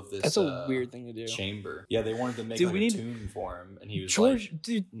middle of this. That's a weird thing to do. Chamber. Yeah, they wanted to make a tomb for him, and he was like,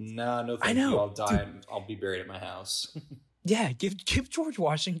 "Dude, nah, no, thank you. I'll die. I'll be buried at my house." Yeah, give George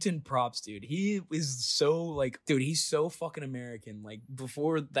Washington props, dude. He is so like, dude, he's so fucking American. Like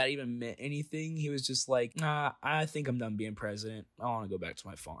before that even meant anything, he was just like, nah, I think I'm done being president. I want to go back to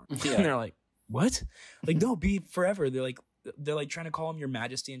my farm. Yeah. And they're like, what? Like, no, be forever. They're like trying to call him your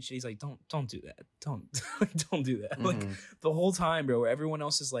majesty and shit. He's like, don't do that. Don't do that. Mm-hmm. Like the whole time, bro, where everyone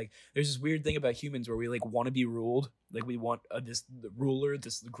else is like, there's this weird thing about humans where we like want to be ruled. Like we want this ruler,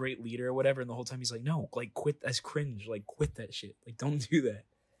 this great leader or whatever. And the whole time he's like, no, like quit. That's cringe. Like quit that shit. Like don't do that.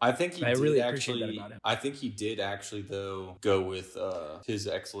 I think he appreciate that about him. I think he did actually though go with His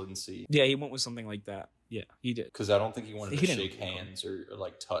Excellency. Yeah, he went with something like that. Yeah, he did. Because I don't think he wanted to didn't shake hands or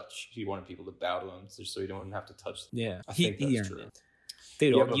like touch. He wanted people to bow to him just so he don't have to touch them. Yeah, I think that's true.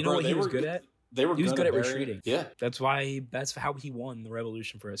 Dude, Yeah, but you know what he was good at? He was good at retreating. Yeah. That's how he won the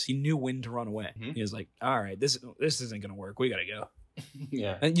revolution for us. He knew when to run away. Mm-hmm. He was like, all right, this isn't going to work. We got to go.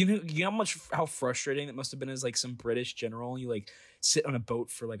 Yeah. And you know how frustrating it must have been as like some British general. You like sit on a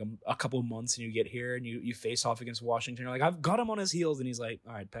boat for like a couple of months and you get here and you face off against Washington. You're like, I've got him on his heels. And he's like,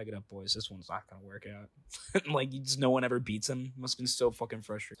 all right, pack it up, boys. This one's not going to work out. Like, no one ever beats him. Must have been so fucking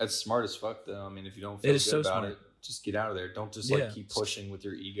frustrating. That's smart as fuck, though. I mean, if you don't feel good about it, just get out of there. Don't just like keep pushing with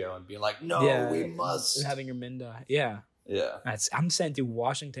your ego and being like, no, we must. And having your men die. Yeah. Yeah. I'm saying, dude,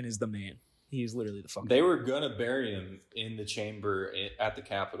 Washington is the man. He's literally the fucking They were going to bury him in the chamber at the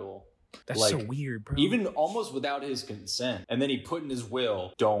Capitol. That's so weird, bro. Even almost without his consent. And then he put in his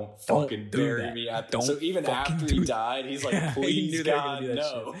will, don't fucking bury me at the... So even after he died, he's like, please, God,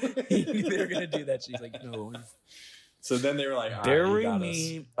 no. He knew they were going to do that shit. He's like, no. So then they were like, bury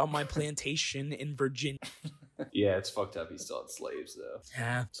me on my plantation in Virginia. Yeah, it's fucked up. He still had slaves, though.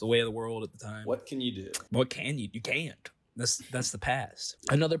 Yeah, it's the way of the world at the time. What can you do? What can you? You can't. That's the past.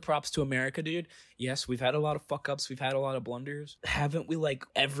 Another props to America, dude. Yes, we've had a lot of fuck ups. We've had a lot of blunders. Haven't we, like,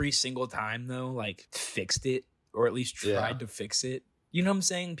 every single time, though, like, fixed it? Or at least tried to fix it? You know what I'm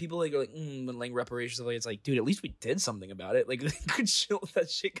saying? People like are like, like reparations. Like, it's like, dude, at least we did something about it. Like, that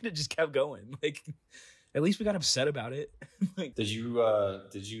shit could have just kept going. Like, at least we got upset about it. Like, did you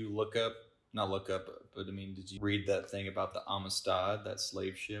look up? Not look up, but I mean, did you read that thing about the Amistad, that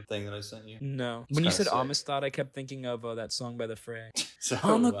slave ship thing that I sent you? No. When you said Amistad, I kept thinking of that song by The Fray.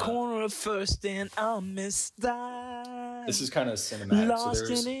 On the corner of First and Amistad. This is kind of cinematic. Lost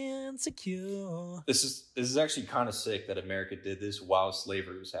and insecure. This is actually kind of sick that America did this while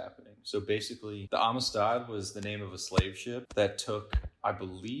slavery was happening. So basically, the Amistad was the name of a slave ship that took, I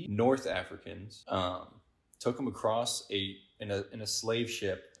believe, North Africans, took them across in a slave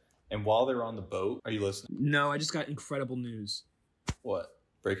ship. And while they're on the boat, are you listening? No, I just got incredible news. What?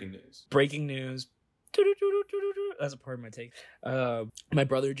 Breaking news. Breaking news. That's a part of my take. My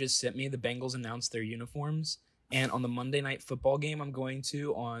brother just sent me the Bengals announced their uniforms. And on the Monday night football game I'm going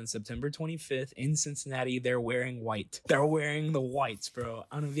to on September 25th in Cincinnati, they're wearing white. They're wearing the whites, bro.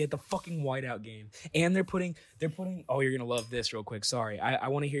 I'm gonna be at the fucking whiteout game. And they're putting, oh, you're gonna love this real quick. Sorry. I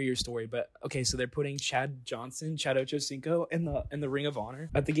want to hear your story, but okay, so they're putting Chad Ochocinco in the Ring of Honor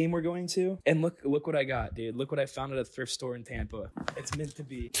at the game we're going to. And look what I got, dude. Look what I found at a thrift store in Tampa. It's meant to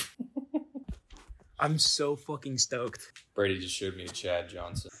be. I'm so fucking stoked. Brady just showed me a Chad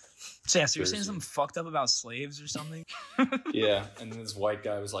Johnson. So yeah, so you're saying something fucked up about slaves or something? Yeah, and then this white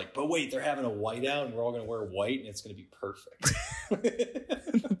guy was like, but wait, they're having a whiteout and we're all going to wear white and it's going to be perfect.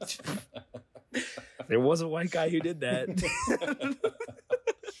 There was a white guy who did that.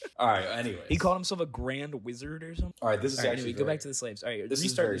 All right, anyways. He called himself a grand wizard or something? All right, this is actually anyway, go back to the slaves. All right, this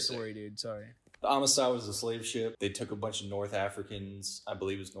restart the story, dude. Sorry. The Amistad was a slave ship. They took a bunch of North Africans, I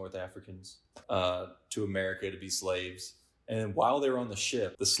believe it was North Africans, to America to be slaves. And while they were on the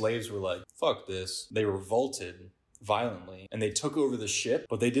ship, the slaves were like, fuck this. They revolted violently and they took over the ship,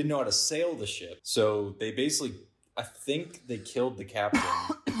 but they didn't know how to sail the ship. So they basically, I think they killed the captain.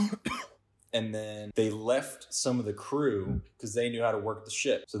 And then they left some of the crew because they knew how to work the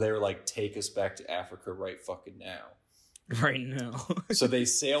ship. So they were like, take us back to Africa right fucking now. Right now. So they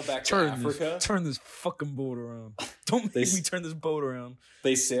sail back to Africa. Turn this fucking boat around. Don't make me turn this boat around.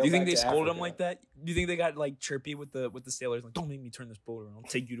 They sail. Do you think back they to scolded Africa. them like that? Do you think they got like chirpy with the sailors? Like, don't make me turn this boat around. I'll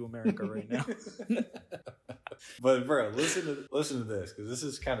take you to America right now. But bro, listen to this because this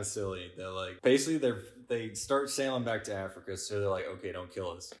is kind of silly. They're like basically they start sailing back to Africa, so they're like, okay, don't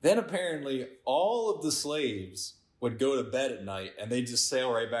kill us. Then apparently all of the slaves would go to bed at night and they just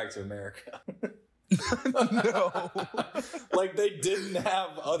sail right back to America. No. Like they didn't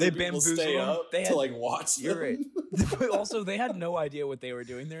have other people stay up to like watch them. You're right. But also, they had no idea what they were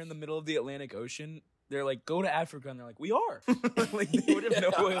doing. They're in the middle of the Atlantic Ocean. They're like, go to Africa. And they're like, we are. Like, they would have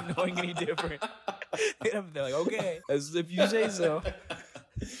no way of knowing any different. They're like, okay, as if you say so.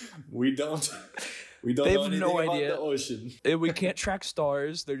 We don't they know have anything no about idea. the ocean. We can't track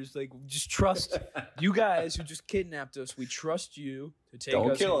stars. They're just like, just trust you guys who just kidnapped us. We trust you to take us.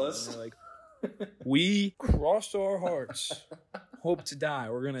 Don't kill home. us. And they're like, we crossed our hearts. Hope to die.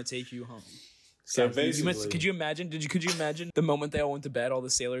 We're gonna take you home. So guys, basically, could you imagine? Could you imagine the moment they all went to bed? All the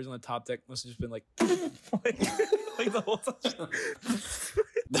sailors on the top deck must have just been like, like the whole time.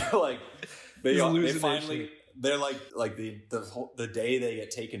 They're like, they finally. They're like the day they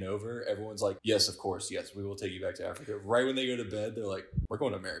get taken over, everyone's like, yes, of course, yes, we will take you back to Africa. Right when they go to bed, they're like, we're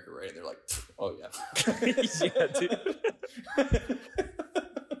going to America, right? And they're like, oh yeah, yeah, dude.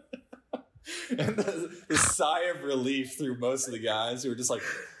 And the sigh of relief through most of the guys who were just like,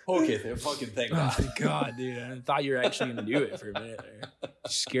 okay, thank God. Oh, God, dude. I thought you were actually going to do it for a minute there. You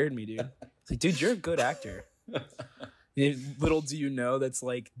scared me, dude. It's like, dude, you're a good actor. Little do you know, that's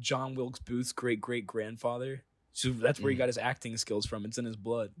like John Wilkes Booth's great-great-grandfather. So that's where he got his acting skills from. It's in his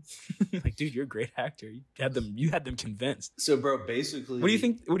blood. Like, dude, you're a great actor. You had them convinced. So, bro, basically, what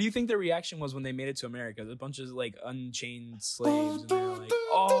do you think their reaction was when they made it to America? A bunch of like unchained slaves, and they're like,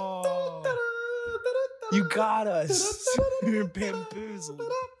 "Oh, you got us. You're bamboozled."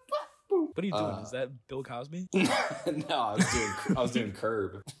 What are you doing? Is that Bill Cosby? No, I was doing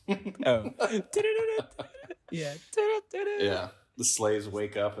Curb. Oh, yeah. Yeah. The slaves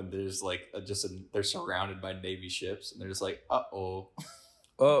wake up and there's like they're surrounded by Navy ships and they're just like, uh-oh.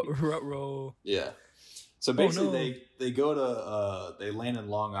 Ruh-roh. Yeah. So basically they go to they land in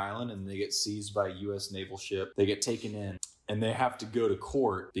Long Island and they get seized by a U.S. naval ship. They get taken in and they have to go to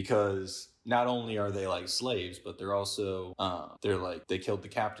court because not only are they like slaves, but they're also they killed the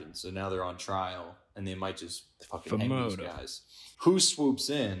captain. So now they're on trial and they might just fucking hang these guys. Who swoops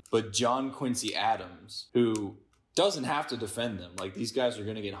in but John Quincy Adams, who doesn't have to defend them. Like, these guys are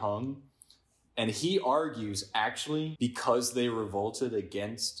going to get hung. And he argues, actually, because they revolted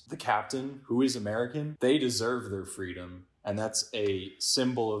against the captain, who is American, they deserve their freedom. And that's a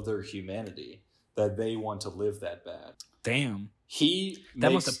symbol of their humanity, that they want to live that bad. Damn.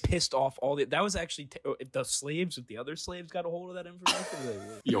 That must have pissed off all the... That was actually... if the slaves, if the other slaves got a hold of that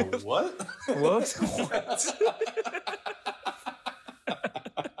information... Yo, what? What?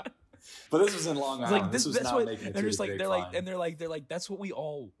 But this was in Long Island. Like, this was not making it to the grapevine. They're like, that's what we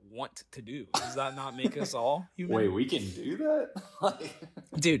all want to do. Does that not make us all human? Wait, we can do that?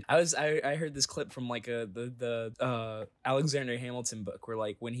 Dude, I heard this clip from like the Alexander Hamilton book where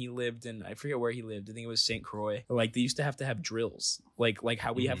like when he lived in, I forget where he lived. I think it was St. Croix. Like they used to have drills, like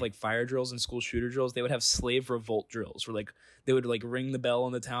how we have like fire drills and school shooter drills. They would have slave revolt drills where like they would like ring the bell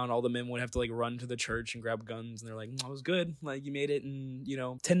in the town. All the men would have to like run to the church and grab guns. And they're like, that was good. Like you made it in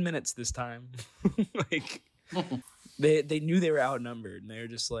 10 minutes this time. Like they knew they were outnumbered, and they were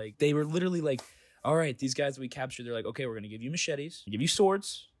just like, they were literally like, all right, these guys we captured, they're like, okay, we're gonna give you machetes, give you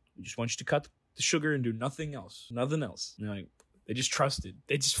swords, we just want you to cut the sugar and do nothing else. And they're like, they just trusted,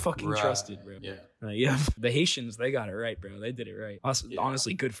 they just fucking trusted, bro. Yeah, the Haitians, they got it right, bro. They did it right.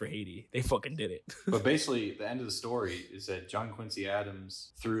 Honestly, good for Haiti. They fucking did it. But basically the end of the story is that John Quincy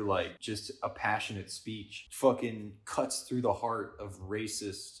Adams, through like just a passionate speech, fucking cuts through the heart of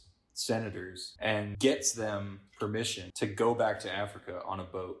racist senators and gets them permission to go back to Africa on a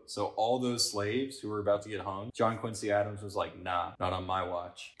boat. So all those slaves who were about to get hung, John Quincy Adams was like, nah, not on my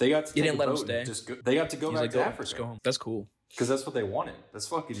watch. They got to take a boat and just go, they got to go back to Africa. Just go home. That's cool. Because that's what they wanted. That's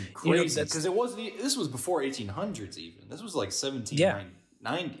fucking crazy. Because it wasn't. This was before 1800s even. This was like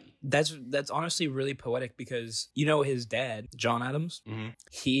 1790. That's honestly really poetic because his dad, John Adams,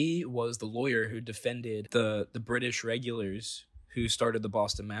 he was the lawyer who defended the British regulars who started the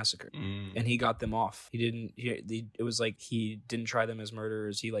Boston Massacre, and he got them off. It was like he didn't try them as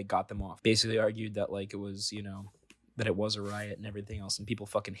murderers. He like got them off. Basically argued that like it was that it was a riot and everything else, and people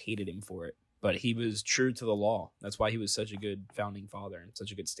fucking hated him for it. But he was true to the law. That's why he was such a good founding father and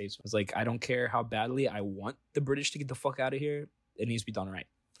such a good statesman. It's like, I don't care how badly I want the British to get the fuck out of here. It needs to be done right.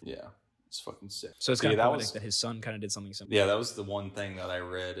 Yeah. It's fucking sick. So it's kind of poetic that his son kind of did something similar. Yeah, that was the one thing that I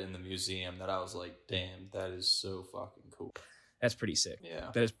read in the museum that I was like, damn, that is so fucking cool. That's pretty sick.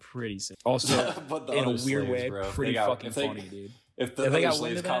 Yeah. That is pretty sick. Also, in a weird slaves, way, bro, pretty fucking funny, dude. If the other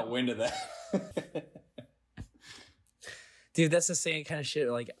slaves caught wind of that. Dude, that's the same kind of shit.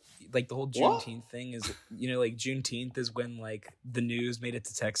 Like the whole Juneteenth thing is, like Juneteenth is when like the news made it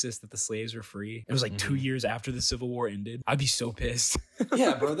to Texas that the slaves were free. It was like 2 years after the Civil War ended. I'd be so pissed.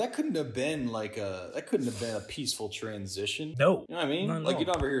 Yeah, bro, that couldn't have been a peaceful transition. No. You know what I mean? You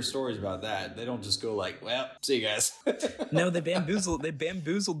don't ever hear stories about that. They don't just go like, well, see you guys. No, they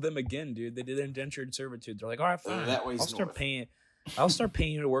bamboozled them again, dude. They did indentured servitude. They're like, all right, fine. I'll start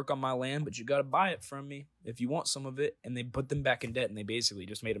paying you to work on my land, but you got to buy it from me if you want some of it. And they put them back in debt, and they basically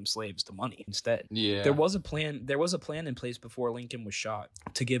just made them slaves to money instead. Yeah. There was a plan in place before Lincoln was shot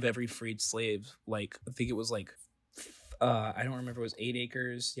to give every freed slave, like, I think it was like, I don't remember, it was 8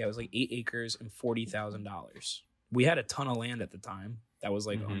 acres. Yeah, it was like 8 acres and $40,000. We had a ton of land at the time that was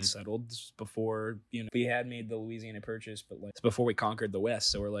like unsettled. This was before, we had made the Louisiana Purchase, but like it's before we conquered the West.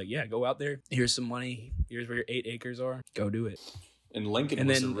 So we're like, yeah, go out there. Here's some money. Here's where your 8 acres are. Go do it. And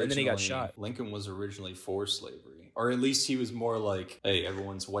then he got shot. Lincoln was originally for slavery, or at least he was more like, hey,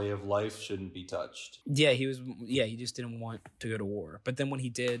 everyone's way of life shouldn't be touched. Yeah, he was. Yeah, he just didn't want to go to war. But then when he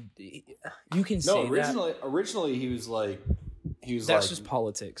did, you can say originally he was like, That's just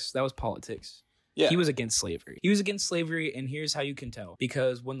politics. That was politics. Yeah. He was against slavery. He was against slavery, and here's how you can tell.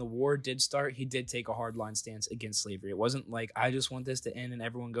 Because when the war did start, he did take a hardline stance against slavery. It wasn't like, I just want this to end and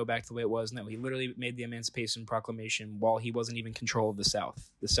everyone go back to the way it was. No, he literally made the Emancipation Proclamation while he wasn't even in control of the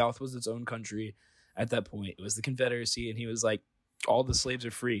South. The South was its own country at that point. It was the Confederacy, and he was like, all the slaves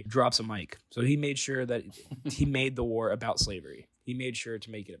are free. Drops a mic. So he made sure that he made the war about slavery. He made sure to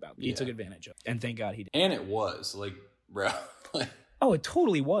make it about it. He took advantage of it. And thank God he did. And it was, like, bro, like... Oh, it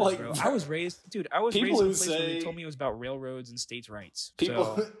totally was, like, bro. I was raised in a place where they told me it was about railroads and states' rights.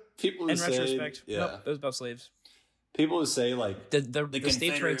 People who say, retrospect, nope, it was about slaves. People who say, like, the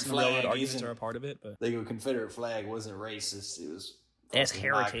states' rights and the railroad arguments are a part of it. But the Confederate flag wasn't racist. It was... That's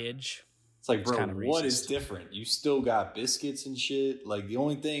heritage. It's like, bro, what is different? You still got biscuits and shit. Like, the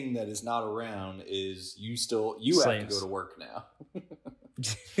only thing that is not around is you have to go to work now.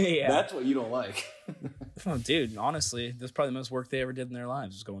 Yeah. That's what you don't like. Oh, dude, honestly, that's probably the most work they ever did in their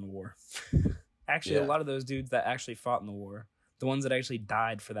lives was going to war. Actually, a lot of those dudes that actually fought in the war, the ones that actually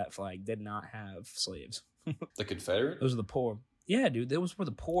died for that flag, did not have slaves. The Confederate? Those are the poor. Yeah, dude, those were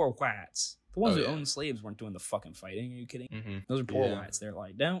the poor whites. The ones who owned slaves weren't doing the fucking fighting. Are you kidding? Mm-hmm. Those are poor whites. They're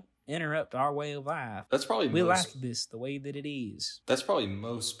like, don't interrupt our way of life. That's probably we like this the way that it is. That's probably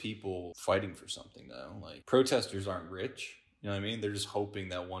most people fighting for something, though. Like, protesters aren't rich. You know what I mean? They're just hoping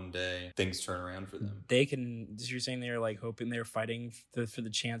that one day things turn around for them. They can... You're saying they're like hoping they're fighting for the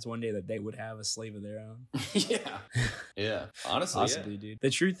chance one day that they would have a slave of their own? Yeah. Honestly, possibly, dude.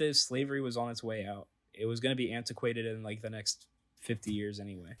 The truth is, slavery was on its way out. It was going to be antiquated in like the next 50 years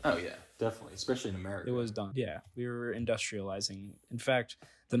anyway. Oh, yeah. Definitely. Especially in America. It was done. Yeah. We were industrializing. In fact,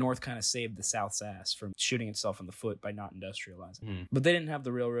 the North kind of saved the South's ass from shooting itself in the foot by not industrializing. Mm. But they didn't have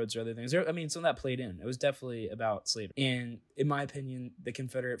the railroads or other things. I mean, some of that played in. It was definitely about slavery. And in my opinion, the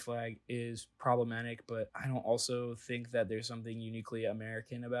Confederate flag is problematic, but I don't also think that there's something uniquely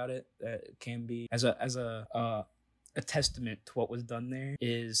American about it that can be as a testament to what was done there.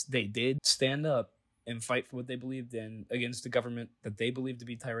 Is they did stand up and fight for what they believed in against the government that they believed to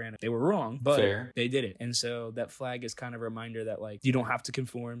be tyrannical. They were wrong, but they did it. And so that flag is kind of a reminder that, like, you don't have to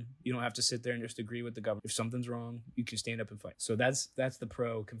conform. You don't have to sit there and just agree with the government. If something's wrong, you can stand up and fight. So that's the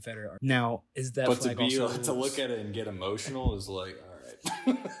pro-Confederate art. Now, is that flag to look at it and get emotional is like,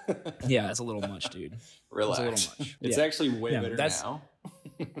 all right. Yeah, it's a little much, dude. Relax. It's a little much. It's actually way better now.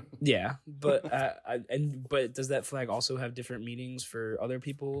 Yeah, but does that flag also have different meanings for other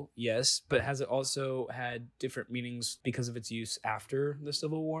people? Yes, but has it also had different meanings because of its use after the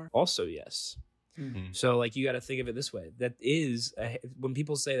Civil War? Also, yes. Mm-hmm. So, like, you got to think of it this way: that is when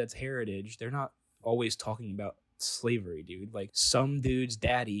people say that's heritage, they're not always talking about slavery, dude. Like, some dude's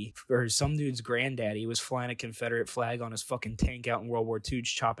daddy or some dude's granddaddy was flying a Confederate flag on his fucking tank out in World War II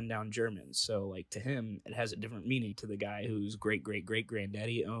chopping down Germans. So, like, to him, it has a different meaning to the guy whose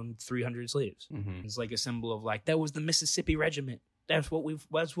great-great-great-granddaddy owned 300 slaves. Mm-hmm. It's like a symbol of, like, that was the Mississippi Regiment. That's what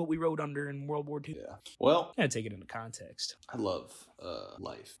we rode under in World War II. Yeah. Well, I gotta take it into context. I love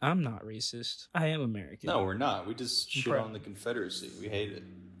life. I'm not racist. I am American. No, we're not. We just shit on the Confederacy. We hate it.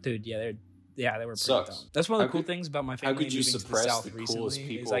 Dude, they were pretty dumb. That's one of the cool things about my family moving to the South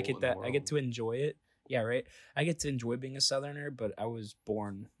recently is I get to enjoy it. Yeah, right. I get to enjoy being a Southerner, but I was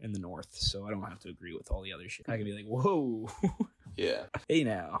born in the North, so I don't have to agree with all the other shit. I can be like, whoa. Yeah. Hey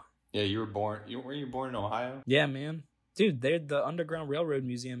now. Yeah, you were born. Were you born in Ohio? Yeah, man. Dude, the Underground Railroad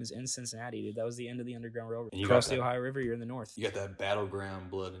Museum is in Cincinnati, dude. That was the end of the Underground Railroad. Across the Ohio River, you're in the north. You got that battleground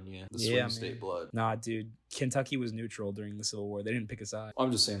blood in you. The swing state blood. Nah, dude. Kentucky was neutral during the Civil War. They didn't pick a side.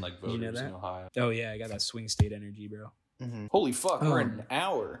 I'm just saying, like, voters in Ohio. Oh, yeah. I got that swing state energy, bro. Mm-hmm. Holy fuck. We're at an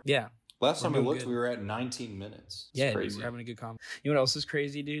hour. Yeah. Last time I looked, we were at 19 minutes. It's crazy. Dude, we're having a good conversation. You know what else is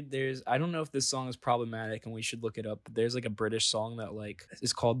crazy, dude? I don't know if this song is problematic and we should look it up, but there's like a British song that like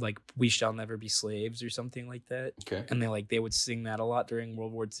is called like "We Shall Never Be Slaves" or something like that. Okay. And they would sing that a lot during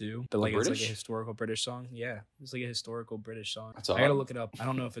World War II. But like it's like a historical British song. Yeah, it's like a historical British song. That's I gotta look it up. I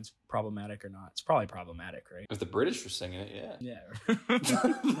don't know if it's problematic or not. It's probably problematic, right? If the British were singing it, yeah. Yeah.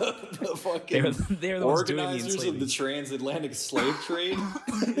 the fucking they're the organizers of the transatlantic slave trade.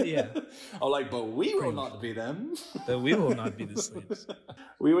 Yeah. I'm like, but we will not be them. But we will not be the slaves.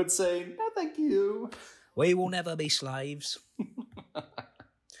 We would say, no, thank you. We will never be slaves.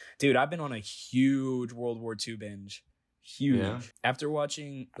 Dude, I've been on a huge World War II binge. Huge. Yeah. After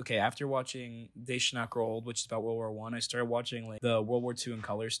watching They Should Not Grow Old, which is about World War I started watching like the World War II in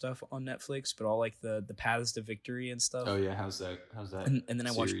color stuff on Netflix, but all like the paths to victory and stuff. Oh yeah, how's that? And then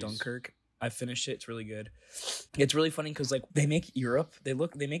I watched Dunkirk. I finished it. It's really good. It's really funny because like they make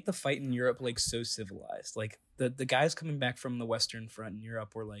the fight in Europe like so civilized. Like the guys coming back from the Western Front in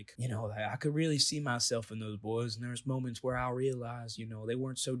Europe were like, you know, I could really see myself in those boys, and there's moments where I realized, you know, they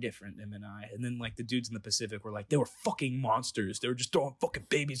weren't so different, them and I. And then like the dudes in the Pacific were like, they were fucking monsters. They were just throwing fucking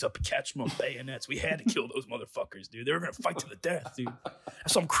babies up and catching them with bayonets. We had to kill those motherfuckers, dude. They were gonna fight to the death, dude. I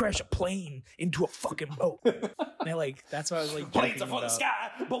saw them crash a plane into a fucking boat. And I like that's why I was like, planes are for the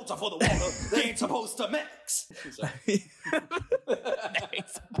sky, boats are for the water. They ain't supposed to mix. They ain't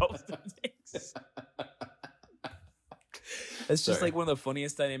supposed to mix. It's just like one of the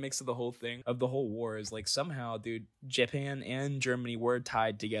funniest dynamics of the whole thing, of the whole war, is like somehow, dude, Japan and Germany were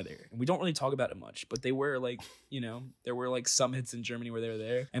tied together. And we don't really talk about it much, but they were like, you know, there were like summits in Germany where they were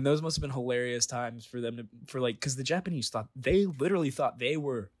there. And those must have been hilarious times for them because the Japanese literally thought they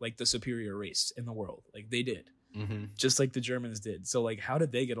were like the superior race in the world. Like they did. Mm-hmm. Just like the Germans did. So like, how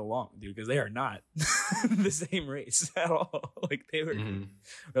did they get along, dude? Because they are not the same race at all. Like they were,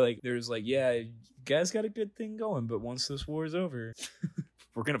 or like there's like, yeah, you guys got a good thing going, but once this war is over,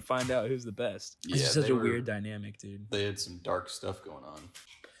 we're gonna find out who's the best. Yeah, it's just such a weird dynamic, dude. They had some dark stuff going on.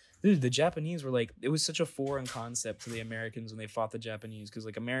 Dude, the Japanese were like, it was such a foreign concept to the Americans when they fought the Japanese, because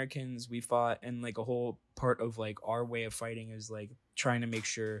like Americans, we fought, and like a whole part of like our way of fighting is like trying to make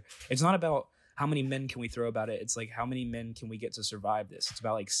sure it's not about how many men can we throw about it. It's like, how many men can we get to survive this? It's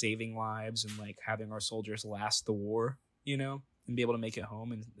about like saving lives and like having our soldiers last the war, you know, and be able to make it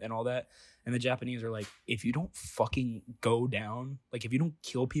home and all that. And the Japanese are like, if you don't fucking go down, like if you don't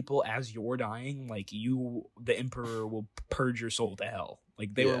kill people as you're dying, like the emperor will purge your soul to hell.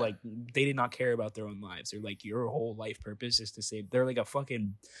 Like they were like, they did not care about their own lives. They're like, your whole life purpose is to save. They're like a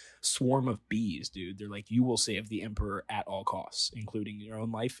fucking swarm of bees, dude. They're like, you will save the emperor at all costs, including your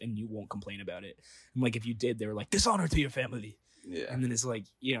own life, and you won't complain about it. And like, if you did, they were like, dishonor to your family. Yeah. And then it's like,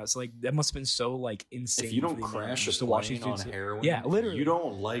 you know, it's like, that must have been so like insane. If you don't crash a plane on heroin, literally, you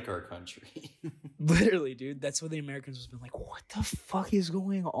don't like our country. Literally, dude. That's what the Americans was been like, what the fuck is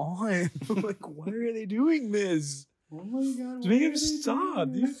going on? Like, why are they doing this? Oh my god! Make him stop,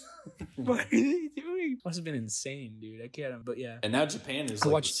 dude. What are they doing? Must have been insane, dude. I can't. But yeah. And now Japan is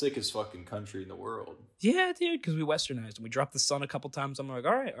like the sickest fucking country in the world. Yeah, dude. Because we westernized and we dropped the sun a couple times. I'm like,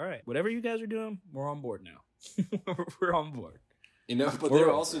 all right. Whatever you guys are doing, we're on board now. We're on board. You know, but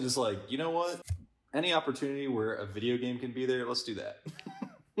they're also just like, you know what? Any opportunity where a video game can be there, let's do that.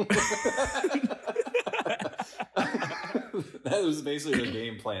 That was basically their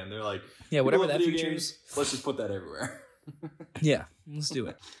game plan. They're like, yeah, whatever that feature is, let's just put that everywhere. Yeah, let's do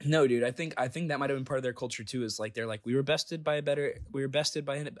it. No, dude, I think that might have been part of their culture too. Is like they're like, we were bested by a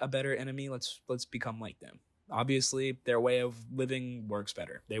better enemy. Let's become like them. Obviously, their way of living works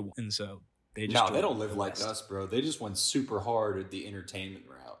better. They don't live like us, bro. They just went super hard at the entertainment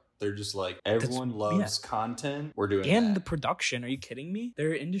route. They're just like, everyone loves content. We're doing and the production. Are you kidding me?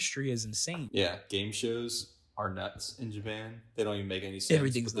 Their industry is insane. Yeah, game shows are nuts in Japan. They don't even make any sense.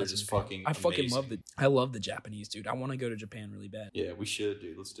 Everything's they're just fucking I fucking I love the Japanese, dude. I want to go to Japan really bad. Yeah, we should,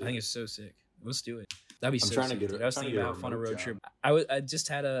 dude. Let's do it. I think it's so sick. Let's do it. That'd be so sick. I was thinking about on a road trip. I just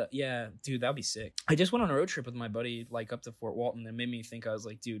had dude, that'd be sick. I just went on a road trip with my buddy, like up to Fort Walton, and it made me think. I was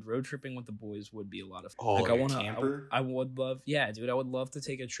like, dude, road tripping with the boys would be a lot of fun. Oh, like a camper? I would love, yeah, dude. I would love to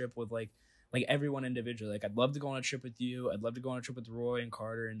take a trip with like everyone individually. Like, I'd love to go on a trip with you. I'd love to go on a trip with Roy and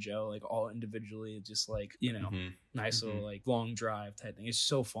Carter and Joe, like all individually, just like, you know, nice little like long drive type thing. It's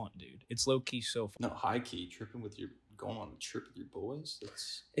so fun, dude. It's low key so fun. No, high key tripping with going on a trip with your boys.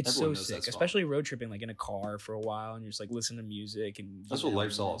 It's so sick, especially road tripping like in a car for a while, and you're just like listening to music and that's what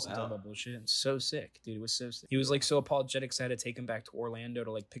life's all about. Bullshit. It's so sick, dude. It was so sick. He was like so apologetic, so I had to take him back to Orlando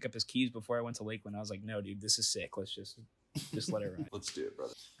to like pick up his keys before I went to Lakeland. I was like, no, dude, this is sick. Let's just let it ride. Let's do it,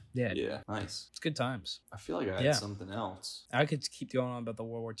 brother. Yeah, nice. It's good times. I feel like I had something else. I could keep going on about the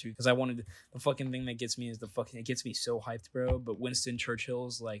World War II because I wanted the fucking thing that gets me is it gets me so hyped, bro. But Winston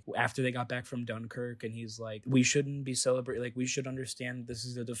Churchill's like, after they got back from Dunkirk, and he's like, we shouldn't be celebrating. Like, we should understand this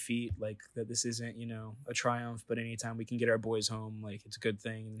is a defeat. Like, that this isn't, you know, a triumph. But anytime we can get our boys home, like, it's a good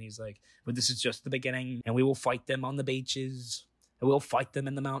thing. And he's like, but this is just the beginning, and we will fight them on the beaches, and we'll fight them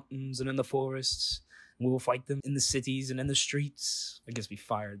in the mountains and in the forests. We will fight them in the cities and in the streets. I guess we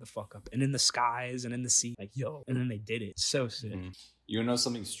fired the fuck up. And in the skies and in the sea. Like, yo. And then they did it. So sick. Mm-hmm. You know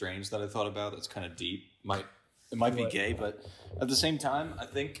something strange that I thought about that's kind of deep? It might be gay, but at the same time, I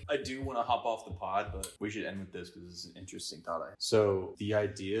think I do want to hop off the pod, but we should end with this because it's an interesting thought. So the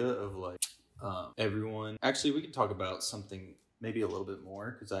idea of like everyone... Actually, we can talk about something maybe a little bit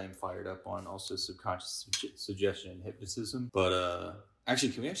more because I am fired up on also subconscious suggestion and hypnotism. But...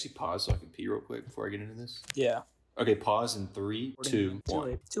 Actually, can we actually pause so I can pee real quick before I get into this? Yeah. Okay, pause in 3, 2,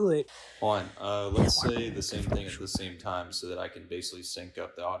 1. Too late. Hold on. Let's say the same thing at the same time so that I can basically sync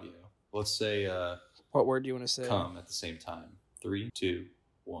up the audio. Let's say what word do you want to say? Come at the same time. 3, 2,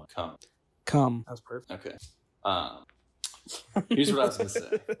 1. Come. Come. That was perfect. Okay. Here's what I was gonna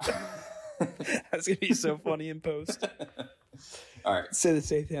say. That's gonna be so funny in post. All right. Say the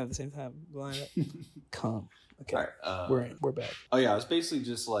same thing at the same time. Line up. Come. Okay. All right. We're back. Oh yeah, I was basically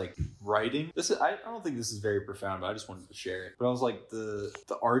just like writing. I don't think this is very profound, but I just wanted to share it. But I was like, the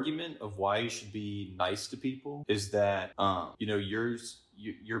argument of why you should be nice to people is that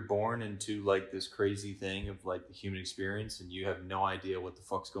you're born into like this crazy thing of like the human experience, and you have no idea what the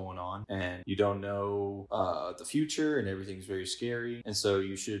fuck's going on, and you don't know the future, and everything's very scary, and so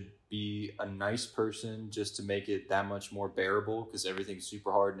you should be a nice person just to make it that much more bearable, because everything's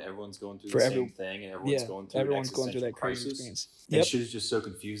super hard and everyone's going through the same thing, and everyone's going through that crazy experience. And shit is just so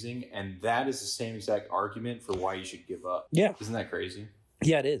confusing, and that is the same exact argument for why you should give up. Yeah. Isn't that crazy?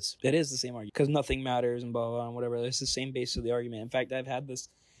 Yeah, it is. It is the same argument, because nothing matters and blah, blah, blah, and whatever. It's the same base of the argument. In fact, I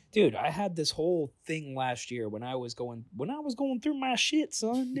had this whole thing last year when I was going through my shit,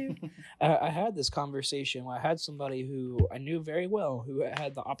 son, dude. I had this conversation where I had somebody who I knew very well who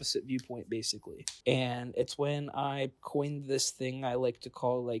had the opposite viewpoint, basically. And it's when I coined this thing I like to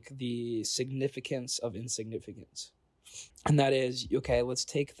call like the significance of insignificance. And that is, okay, let's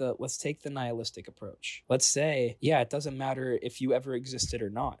take the nihilistic approach. Let's say, yeah, it doesn't matter if you ever existed or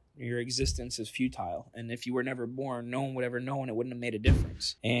not. Your existence is futile. And if you were never born, no one would ever know, and it wouldn't have made a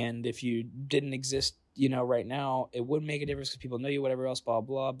difference. And if you didn't exist, right now, it would make a difference because people know you, whatever else, blah,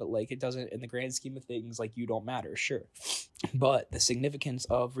 blah. But like, it doesn't, in the grand scheme of things, like, you don't matter, sure. But the significance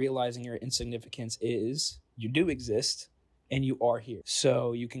of realizing your insignificance is you do exist. And you are here.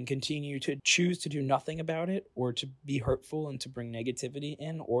 So you can continue to choose to do nothing about it, or to be hurtful and to bring negativity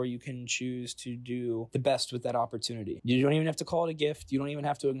in, or you can choose to do the best with that opportunity. You don't even have to call it a gift. You don't even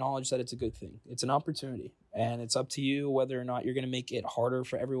have to acknowledge that it's a good thing. It's an opportunity. And it's up to you whether or not you're going to make it harder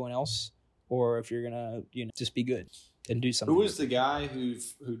for everyone else, or if you're going to, just be good and do something. Who was the guy who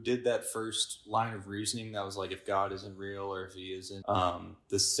did that first line of reasoning that was like, if God isn't real or if he isn't,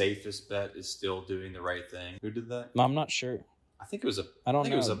 the safest bet is still doing the right thing? Who did that? I'm not sure. I think it was I don't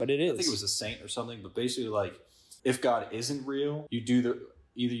know, but it is. I think it was a saint or something. But basically, like, if God isn't real, either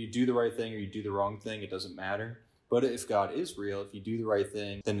you do the right thing or you do the wrong thing. It doesn't matter. But if God is real, if you do the right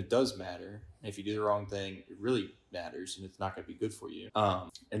thing, then it does matter. And if you do the wrong thing, it really matters, and it's not going to be good for you.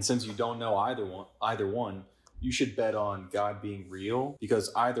 And since you don't know either one, you should bet on God being real,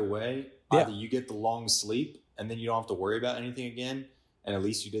 because either way, either you get the long sleep and then you don't have to worry about anything again, and at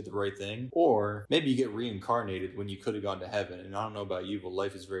least you did the right thing, or maybe you get reincarnated when you could have gone to heaven. And I don't know about you, but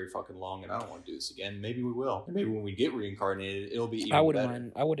life is very fucking long, and I don't want to do this again. Maybe we will. And maybe when we get reincarnated, it'll be even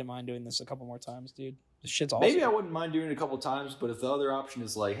better. I wouldn't mind doing this a couple more times, dude. This shit's awesome. Maybe I wouldn't mind doing it a couple times, but if the other option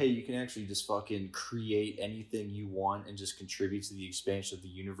is like, hey, you can actually just fucking create anything you want and just contribute to the expansion of the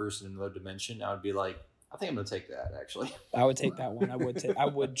universe in another dimension, I would be like, I think I'm gonna take that, actually. I would take that one. I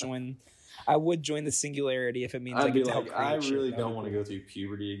would join the singularity if it means I get to help create I really don't want to go through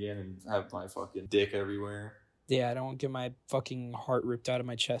puberty again and have my fucking dick everywhere. Yeah, I don't want to get my fucking heart ripped out of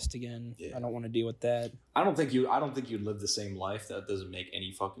my chest again. Yeah. I don't want to deal with that. I don't think you'd live the same life. That doesn't make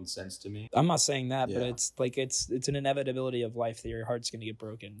any fucking sense to me. I'm not saying that, but it's like it's an inevitability of life that your heart's gonna get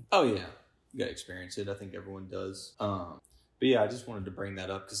broken. Oh yeah, you gotta experience it. I think everyone does. But yeah, I just wanted to bring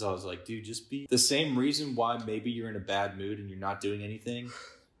that up because I was like, dude, just be the same reason why maybe you're in a bad mood and you're not doing anything.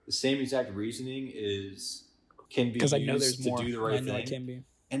 The same exact reasoning can be used to do the right thing. Can be.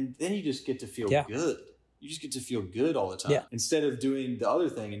 And then you just get to feel good. You just get to feel good all the time. Yeah. Instead of doing the other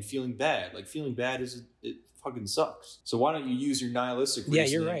thing and feeling bad. Like, feeling bad it fucking sucks. So why don't you use your nihilistic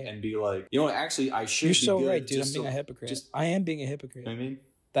reasoning you're right. And be like, actually I should be good. You're so right, dude. I'm being a hypocrite. I am being a hypocrite. You know what I mean?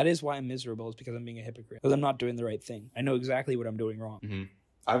 That is why I'm miserable, is because I'm being a hypocrite. Because I'm not doing the right thing. I know exactly what I'm doing wrong. Mm-hmm.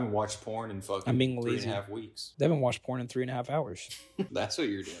 I haven't watched porn in fucking I'm being lazy. 3.5 weeks. I haven't watched porn in 3.5 hours. That's what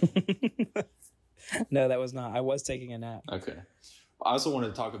you're doing. No, that was not. I was taking a nap. Okay. I also wanted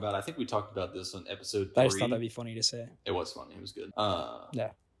to talk about, I think we talked about this on episode 3. I just thought that'd be funny to say. It was funny. It was good.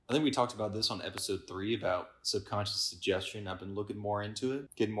 Yeah. I think we talked about this on episode 3 about subconscious suggestion. I've been looking more into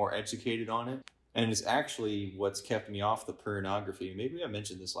it, getting more educated on it. And it's actually what's kept me off the pornography. Maybe I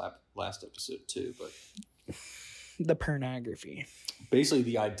mentioned this last episode too, but... The pornography. Basically,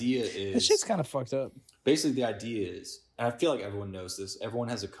 the idea is... That shit's kind of fucked up. Basically, the idea is, and I feel like everyone knows this, everyone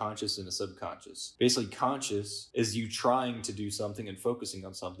has a conscious and a subconscious. Basically, conscious is you trying to do something and focusing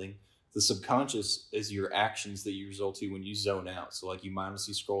on something. The subconscious is your actions that you result to when you zone out. So, like, you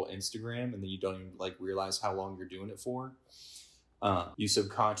mindlessly scroll Instagram and then you don't even, like, realize how long you're doing it for. you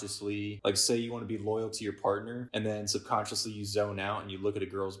subconsciously, like, say you want to be loyal to your partner, and then subconsciously you zone out and you look at a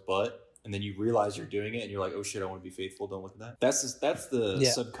girl's butt, and then you realize you're doing it, and you're like, oh shit, I want to be faithful. Don't look at that. That's the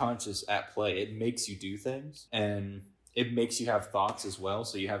subconscious at play. It makes you do things, and it makes you have thoughts as well.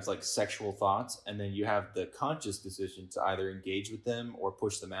 So you have like sexual thoughts, and then you have the conscious decision to either engage with them or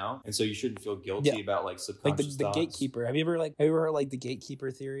push them out. And so you shouldn't feel guilty about like subconscious thoughts. Like the gatekeeper. Have you ever heard like the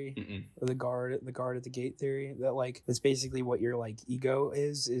gatekeeper theory? Mm-mm. Or the guard at the gate theory? That like that's basically what your like ego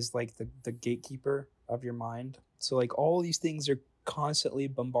is like the gatekeeper of your mind. So like all these things are constantly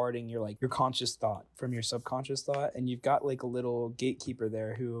bombarding your like your conscious thought from your subconscious thought, and you've got like a little gatekeeper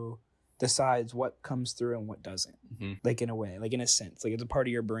there who decides what comes through and what doesn't. Mm-hmm. Like in a way, like in a sense, like it's a part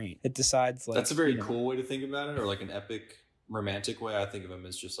of your brain. It decides like that's a very cool way to think about it, or like an epic romantic way. I think of him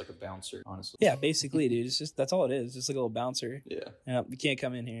as just like a bouncer, honestly. Yeah, basically, dude. It's just that's all it is. Just like a little bouncer. Yeah. You can't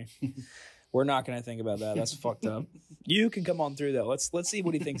come in here. We're not gonna think about that. That's fucked up. You can come on through though. Let's see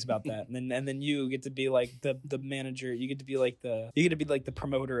what he thinks about that. And then you get to be like the manager. You get to be like the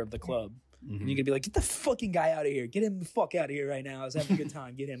promoter of the club. Mm-hmm. You could be like, get the fucking guy out of here. Get him the fuck out of here right now. I was having a good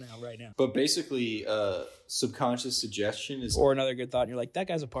time. Get him out right now. But basically, subconscious suggestion is... Or another good thought, and you're like, that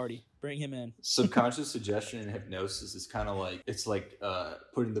guy's a party. Bring him in. Subconscious suggestion in hypnosis is kind of like, it's like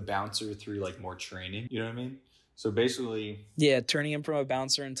putting the bouncer through like more training. You know what I mean? So basically... Yeah, turning him from a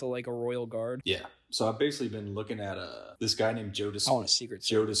bouncer into like a royal guard. Yeah. So I've basically been looking at this guy named Joe Dispenza. I want a secret.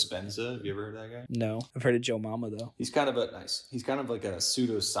 Joe Dispenza. Have you ever heard of that guy? No. I've heard of Joe Mama, though. He's kind of like a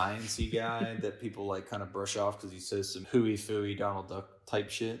pseudo-science-y guy that people like kind of brush off because he says some hooey-fooey Donald Duck type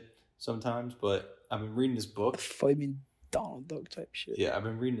shit sometimes. But I've been reading his book. I mean, Donald Duck type shit. Yeah, I've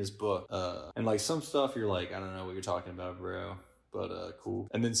been reading his book. And like some stuff you're like, I don't know what you're talking about, bro. But cool.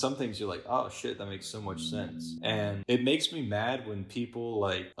 And then some things you're like, oh shit, that makes so much sense. And it makes me mad when people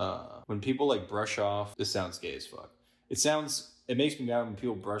like brush off. This sounds gay as fuck. It makes me mad when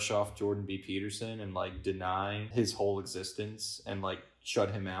people brush off Jordan B. Peterson and like deny his whole existence and like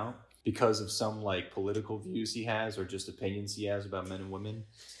shut him out because of some like political views he has or just opinions he has about men and women.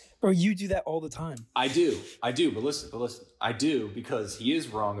 Bro, you do that all the time. I do. But listen. I do because he is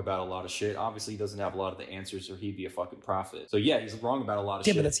wrong about a lot of shit. Obviously, he doesn't have a lot of the answers or he'd be a fucking prophet. So yeah, he's wrong about a lot of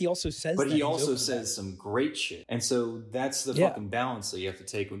shit. Yeah, but he also says But he also says some great shit. And so that's the fucking balance that you have to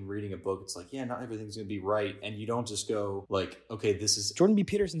take when reading a book. It's like, yeah, not everything's going to be right. And you don't just go like, okay, this is... Jordan B.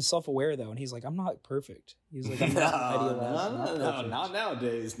 Peterson's self-aware, though. And he's like, I'm not perfect. He's like, I'm not idealized. No, not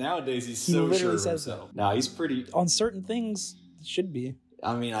nowadays. Nowadays, he's so sure of himself. Nah, he's pretty... On certain things, it should be.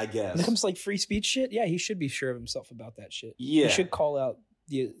 I mean, I guess. When it comes to like free speech shit, yeah, he should be sure of himself about that shit. Yeah. He should call out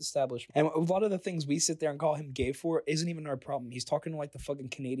the establishment. And a lot of the things we sit there and call him gay for isn't even our problem. He's talking to like the fucking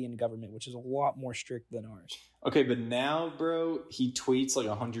Canadian government, which is a lot more strict than ours. Okay, but now, bro, he tweets like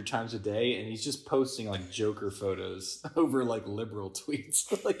 100 times a day and he's just posting like Joker photos over like liberal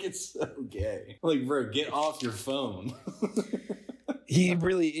tweets. Like it's so gay. Like, bro, get off your phone. He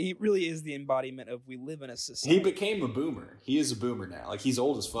really is the embodiment of we live in a society. He became a boomer. He is a boomer now. Like he's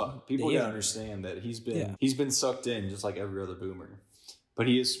old as fuck. People gotta understand that he's been sucked in just like every other boomer. But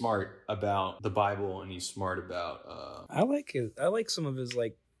he is smart about the Bible and he's smart about I like some of his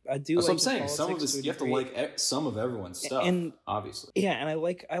like I do. That's like what I'm saying. Some of this, you have to like some of everyone's stuff, and obviously. Yeah, and I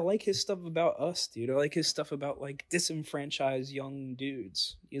like his stuff about us, dude. I like his stuff about like disenfranchised young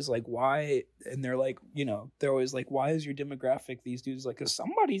dudes. He's like, why? And they're like, you know, they're always like, why is your demographic these dudes? Like, cause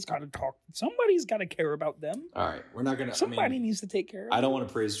somebody's got to talk. Somebody's got to care about them. All right, we're not gonna. Somebody needs to take care of. I don't want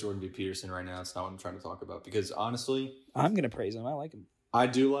to praise Jordan B. Peterson right now. It's not what I'm trying to talk about because honestly, I'm gonna praise him. I like him. I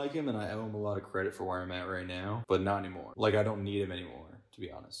do like him, and I owe him a lot of credit for where I'm at right now, but not anymore. Like, I don't need him anymore, to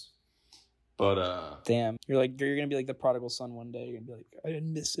be honest. But, damn. You're gonna be like the prodigal son one day. You're gonna be like, I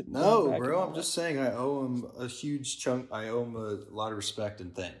didn't miss it. No, bro, I'm just saying I owe him a huge chunk. I owe him a lot of respect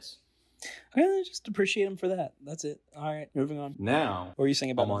and thanks. I just appreciate him for that. That's it. All right, moving on. Now, what were you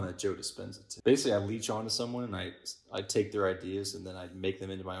saying about I'm on that Joe Dispenza tip. Basically, I leech onto someone, and I take their ideas, and then I make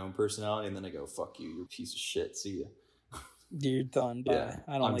them into my own personality, and then I go, fuck you, you're a piece of shit, see ya. You're done. Bye. Yeah,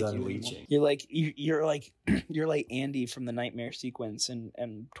 I don't I'm like done you leeching. Anymore. You're like Andy from the Nightmare sequence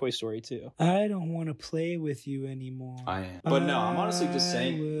and Toy Story 2. I don't want to play with you anymore. I am, but no, I'm honestly just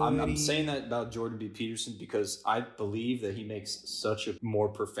saying. I'm saying that about Jordan B. Peterson because I believe that he makes such a more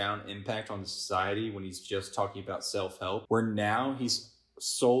profound impact on the society when he's just talking about self-help. Where now he's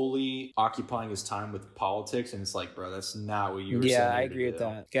solely occupying his time with politics, and it's like, bro, that's not what you were saying. Yeah, I agree with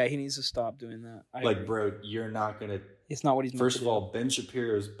that. Yeah, he needs to stop doing that. I agree. Bro, you're not gonna. It's not what he's. First of all, Ben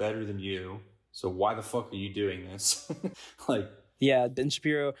Shapiro is better than you, so why the fuck are you doing this? Yeah, Ben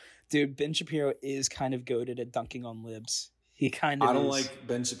Shapiro, dude. Ben Shapiro is kind of goated at dunking on libs. He kind of. I don't like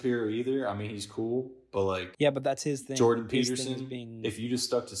Ben Shapiro either. I mean, he's cool, But like, yeah, but that's his thing. Jordan His thing Peterson, is being if you just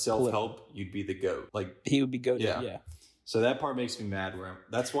stuck to self-help, you'd be the GOAT. Like, he would be goated. Yeah. So that part makes me mad.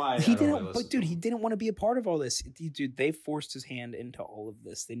 That's why he I don't really didn't. But dude, he didn't want to be a part of all this. Dude, they forced his hand into all of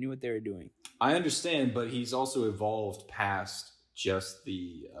this. They knew what they were doing. I understand, but he's also evolved past just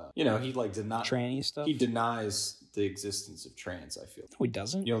the, he like did not tranny stuff. He denies the existence of trans. I feel. No, he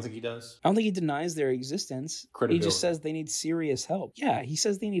doesn't. You don't think he does? I don't think he denies their existence. Credibility. He just says they need serious help. Yeah, he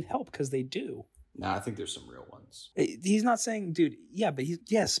says they need help because they do. Nah, I think there's some real ones. He's not saying, dude. Yeah, but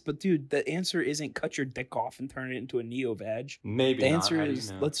but dude, the answer isn't cut your dick off and turn it into a neo-vag. Maybe the not. answer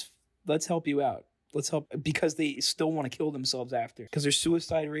is let's help you out. Let's help because they still want to kill themselves after because their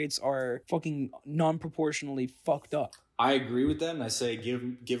suicide rates are fucking non-proportionally fucked up. I agree with them. I say give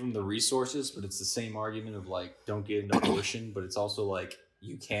them the resources, but it's the same argument of like don't get an abortion, but it's also like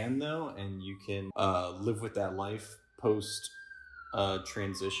you can though, and you can live with that life post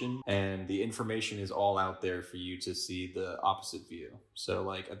transition, and the information is all out there for you to see the opposite view. So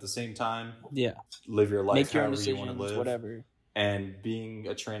like at the same time, live your life, make your own decisions, you want to live, whatever. And being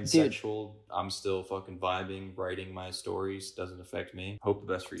a transsexual, I'm still fucking vibing, writing my stories. Doesn't affect me. Hope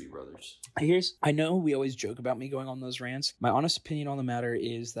the best for you, brothers. I know we always joke about me going on those rants. My honest opinion on the matter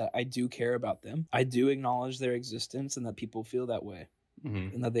is that I do care about them. I do acknowledge their existence and that people feel that way.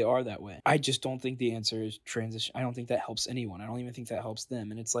 Mm-hmm. And that they are that way. I just don't think the answer is transition. I don't think that helps anyone. I don't even think that helps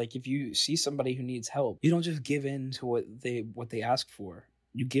them. And it's like if you see somebody who needs help, you don't just give in to what they ask for.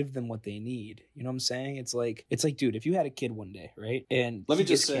 You give them what they need. You know what I'm saying? It's like, dude, if you had a kid one day, right? And let me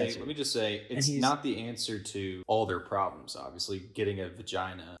just say, it's not the answer to all their problems. Obviously, getting a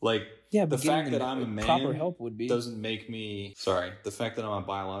vagina, like the fact that I'm a man, proper help would be doesn't make me the fact that I'm a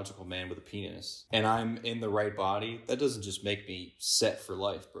biological man with a penis and I'm in the right body, that doesn't just make me set for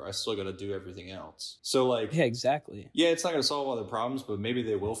life, bro. I still got to do everything else. So like, yeah, exactly. Yeah, it's not going to solve all their problems, but maybe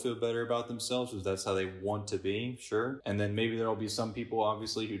they will feel better about themselves if that's how they want to be. Sure, and then maybe there'll be some people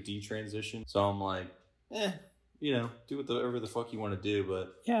obviously who detransition. So I'm like, do whatever the fuck you want to do.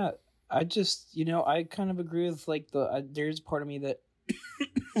 But yeah, I just, I kind of agree with like there's part of me that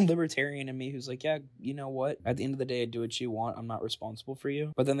libertarian in me who's like, yeah, you know what? At the end of the day, do what you want. I'm not responsible for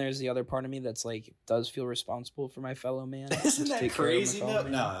you. But then there's the other part of me that's like, does feel responsible for my fellow man. Isn't that crazy?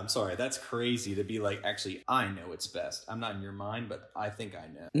 No, I'm sorry. That's crazy to be like, actually, I know what's best. I'm not in your mind, but I think I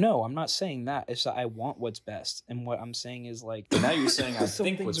know. No, I'm not saying that. It's that I want what's best. And what I'm saying is like... But now you're saying I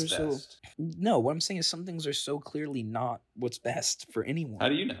think what's best. No, what I'm saying is some things are so clearly not what's best for anyone. How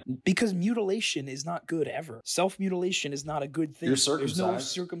do you know? Because mutilation is not good ever. Self-mutilation is not a good thing. You're circumcised. There's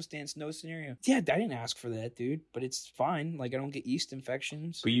no circumstance, no scenario. Yeah, I didn't ask for that, dude, but it's fine. Like, I don't get yeast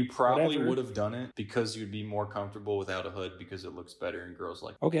infections. But you probably would have done it because you'd be more comfortable without a hood because it looks better in girls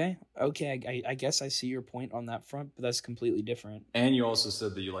like Okay, I guess I see your point on that front, but that's completely different. And you also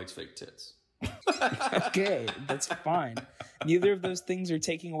said that you liked fake tits. Okay, that's fine. Neither of those things are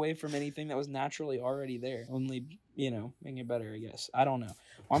taking away from anything that was naturally already there. Only, making it better, I guess. I don't know.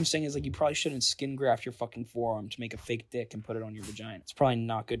 What I'm saying is, like, you probably shouldn't skin graft your fucking forearm to make a fake dick and put it on your vagina. It's probably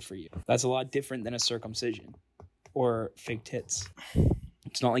not good for you. That's a lot different than a circumcision or fake tits.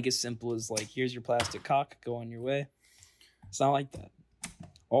 It's not like as simple as, like, here's your plastic cock, go on your way. It's not like that.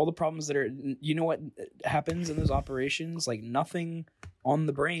 All the problems that are, what happens in those operations? Like, nothing on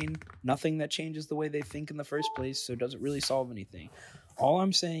the brain, nothing that changes the way they think in the first place, so it doesn't really solve anything. All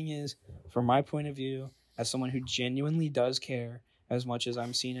I'm saying is, from my point of view, as someone who genuinely does care, as much as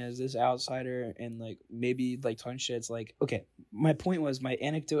I'm seen as this outsider and like maybe like ton shit, it's like, okay, my point was, my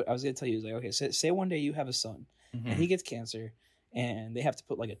anecdote I was gonna tell you is like, okay, say one day you have a son and he gets cancer and they have to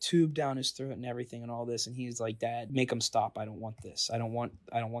put like a tube down his throat and everything and all this, and he's like, Dad, make him stop. I don't want this. I don't want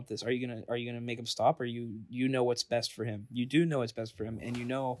this. Are you gonna make him stop, or you know what's best for him? You do know what's best for him, and you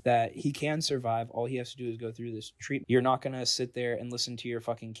know that he can survive. All he has to do is go through this treatment. You're not gonna sit there and listen to your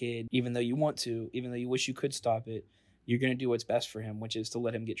fucking kid, even though you want to, even though you wish you could stop it. You're gonna do what's best for him, which is to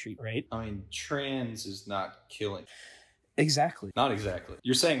let him get treatment, right? I mean, trans is not killing. Exactly. Not exactly.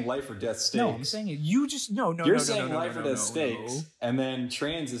 You're saying life or death stakes. No, I'm saying you just no. You're saying life or death stakes, and then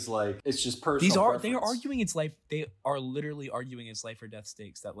trans is like, it's just personal. They are arguing it's life. They are literally arguing it's life or death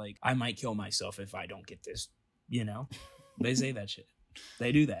stakes. That like, I might kill myself if I don't get this. They say that shit.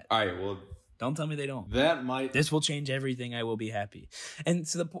 They do that. All right. Well, don't tell me they don't. That might. This will change everything. I will be happy. And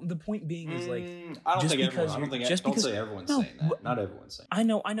so the point being is like, I don't think everyone. Don't say everyone's saying that. Not everyone's saying. I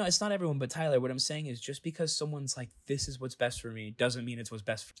know. It's not everyone, but Tyler, what I'm saying is, just because someone's like, this is what's best for me, doesn't mean it's what's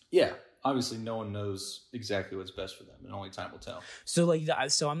best for. Yeah. obviously no one knows exactly what's best for them, and only time will tell. So like,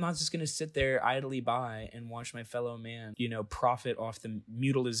 so I'm not just gonna sit there idly by and watch my fellow man, profit off the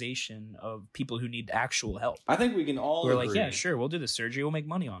mutilization of people who need actual help. I think we can all We're agree. like, yeah, sure, we'll do the surgery, we'll make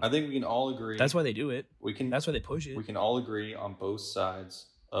money on it. I think we can all agree. That's why they do it. That's why they push it. We can all agree on both sides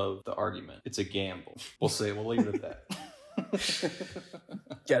of the argument. It's a gamble. We'll leave it at that.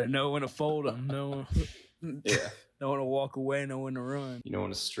 Gotta know when to fold them. Know when to walk away, know when to run. You know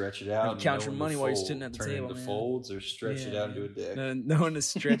when to stretch it out. And count your money while you're sitting at the table. Turn into folds or stretch it out into a dick. Know when to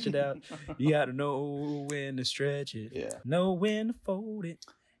stretch it out. You gotta know when to stretch it. Yeah. Know when to fold it.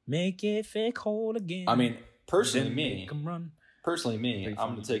 Make it fake hold again. I mean, personally, me,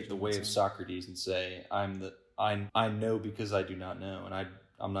 I'm gonna take the way of Socrates and say I know because I do not know, and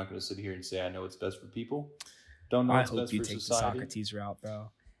I'm not gonna sit here and say I know what's best for people. Don't know what's best for society. I hope you take the Socrates route,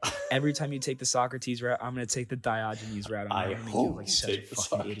 bro. Every time you take the Socrates route, I'm gonna take the Diogenes route. I'm gonna make you like such a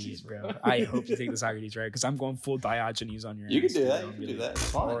fucking idiot, bro. I hope you take the Socrates route because I'm going full Diogenes on your ass. You can do that. You can do that. It's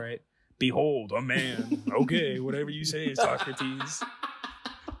fine. All right. Behold, a man. Okay, whatever you say, Socrates.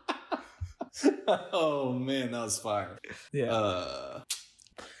 Oh man, that was fire. Yeah.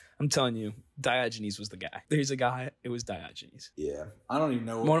 I'm telling you, Diogenes was the guy. There's a guy. It was Diogenes. Yeah, I don't even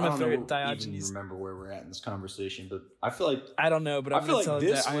know. One of my favorite Diogenes. I don't even remember where we're at in this conversation, but I feel like I don't know. But I'm going to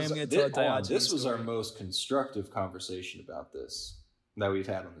tell Diogenes. This was our most constructive conversation about this that we've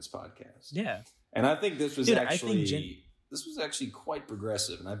had on this podcast. Yeah, and I think this was this was actually quite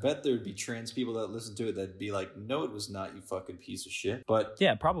progressive, and I bet there'd be trans people that listen to it that'd be like, "No, it was not, you fucking piece of shit." But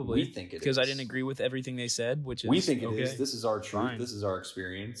yeah, probably we think it is because I didn't agree with everything they said, which is we think it is. This is our truth. Fine. This is our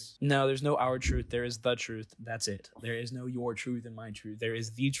experience. No, there's no our truth. There is the truth. That's it. There is no your truth and my truth. There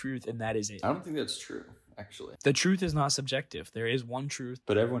is the truth, and that is it. I don't think that's true. Actually, the truth is not subjective. There is one truth,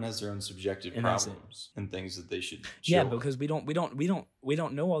 but everyone has their own subjective problems and things that they should. Yeah, because we don't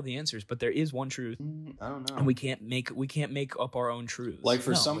know all the answers, but there is one truth. I don't know, and we can't make up our own truths. Like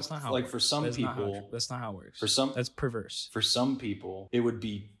for some people, that's not how it works. That's perverse. For some people, it would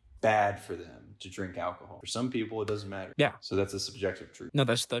be bad for them to drink alcohol. For some people, it doesn't matter. Yeah. So that's a subjective truth. No,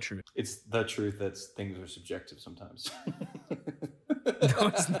 that's the truth. It's the truth that things are subjective sometimes. No,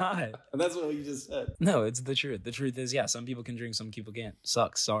 it's not. And that's what you just said. No, it's the truth. The truth is, yeah, some people can drink, some people can't.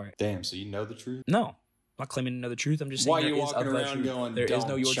 Sucks. Sorry. Damn. So you know the truth? No, I'm not claiming to know the truth. I'm just saying. Why are you walking around going? There is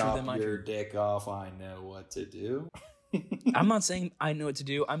no your truth and my truth. Your dick off. I know what to do. I'm not saying I know what to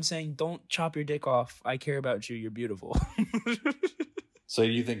do. I'm saying don't chop your dick off. I care about you. You're beautiful. So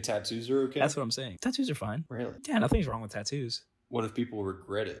you think tattoos are okay? That's what I'm saying. Tattoos are fine. Really? Yeah, nothing's wrong with tattoos. What if people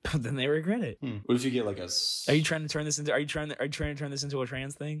regret it? Then they regret it. What if you get like a? Are you trying to turn this into? Are you trying to turn this into a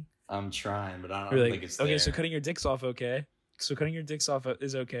trans thing? I'm trying, but I don't think it's okay. There. So cutting your dicks off, okay. So cutting your dicks off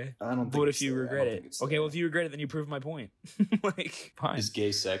is okay. I don't. Think but what if you regret it? Okay, well if you regret it, then you prove my point. Like, fine. Is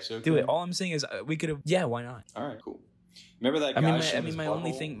gay sex okay? Do it. All I'm saying is we could have. Yeah, why not? All right, cool. Remember that guy? My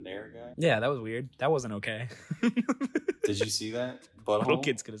only thing. Guy? Yeah, that was weird. That wasn't okay. Did you see that? Butthole? Little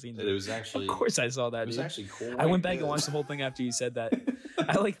kids could have seen that. It was actually. Of course, I saw that. It was actually cool. I went back and watched the whole thing after you said that.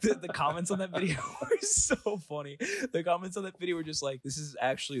 I like the comments on that video were so funny. The comments on that video were just like, "This is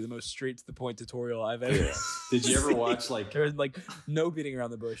actually the most straight to the point tutorial I've ever." Yeah. Did you ever watch like? There was like no beating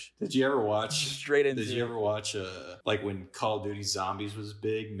around the bush. Did you ever watch straight into? Did you ever watch like when Call of Duty Zombies was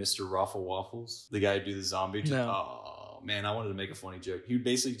big? Mr. Raffle Waffles, the guy who do the zombie. No. Oh man, I wanted to make a funny joke. He would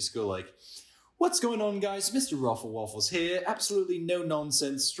basically just go like, "What's going on, guys? Mr. Raffle Waffles here. Absolutely no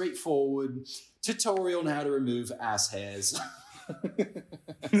nonsense, straightforward tutorial on how to remove ass hairs."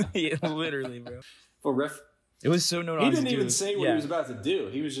 Yeah, literally, bro. It was so no nonsense. He didn't even say what he was about to do.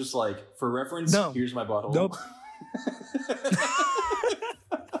 He was just like, for reference, here's my butthole. Nope.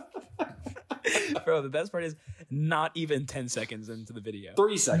 Bro, the best part is not even 10 seconds into the video.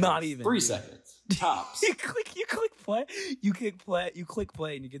 3 seconds. Not even 3 seconds. Tops. You click play. You click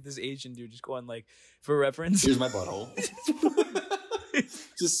play, and you get this Asian dude just going like, for reference. Here's my butthole.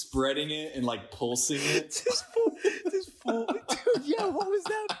 Just spreading it and like pulsing it. Just full. Dude, yeah, what was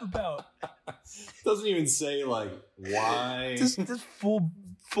that about? Doesn't even say like why. Just full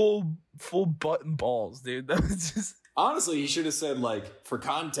butt and balls, dude. That was just. Honestly, he should have said like for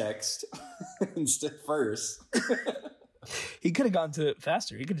context instead first. He could have gone to it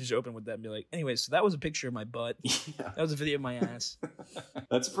faster. He could have just opened with that and be like, anyway, so that was a picture of my butt. Yeah. That was a video of my ass.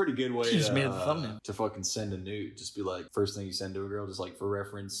 That's a pretty good way just made it the thumbnail. To fucking send a nude. Just be like, first thing you send to a girl, just like for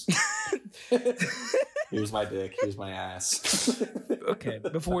reference. Here's my dick. Here's my ass. Okay,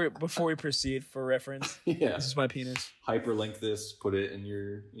 before we proceed, for reference, this is my penis. Hyperlink this. Put it in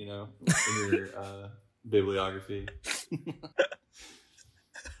your, bibliography.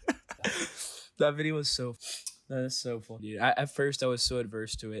 That video was That's so funny, dude. At first I was so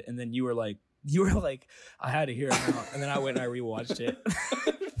adverse to it, and then you were like, I had to hear it out, and then I went and I rewatched it.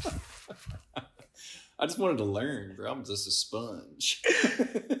 I just wanted to learn, bro. I'm just a sponge.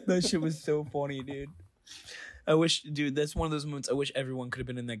 That shit was so funny, dude. I wish, dude, that's one of those moments I wish everyone could have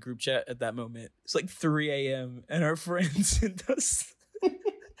been in that group chat at that moment. It's like 3 a.m. and our friends sent us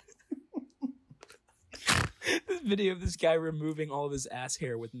this video of this guy removing all of his ass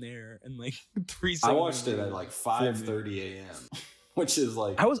hair with Nair and like 3 seconds. I watched it at like 5:30 a.m. Which is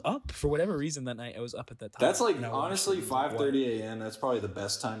like... I was up for whatever reason that night. I was up at that time. That's like, honestly, 5:30 a.m. That's probably the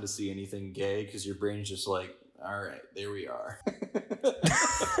best time to see anything gay because your brain's just like, all right, there we are.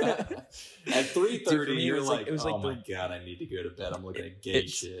 At 3:30, you're like, oh my God, I need to go to bed. I'm looking at gay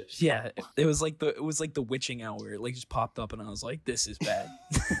shit. Yeah, it was like the witching hour. It like just popped up, and I was like, this is bad.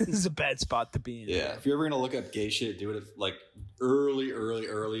 This is a bad spot to be in. Yeah, if you're ever gonna look up gay shit, do it at like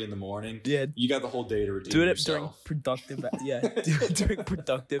early in the morning. Yeah, you got the whole day to redeem yourself. Do it during productive. Yeah, do it during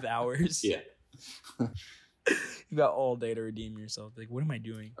productive hours. Yeah. You got all day to redeem yourself. Like, what am I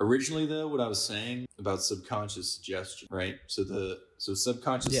doing? Originally, though, what I was saying about subconscious suggestion, right? So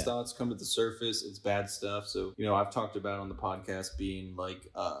subconscious thoughts come to the surface. It's bad stuff. So, I've talked about on the podcast being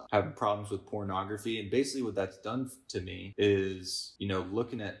like having problems with pornography. And basically what that's done to me is,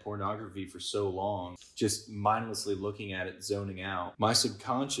 looking at pornography for so long, just mindlessly looking at it, zoning out. My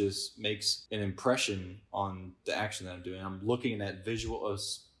subconscious makes an impression on the action that I'm doing. I'm looking at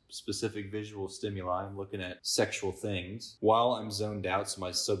specific visual stimuli. I'm looking at sexual things while I'm zoned out, so my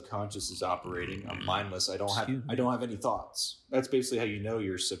subconscious is operating. I'm mindless. I don't have any thoughts. That's basically how you know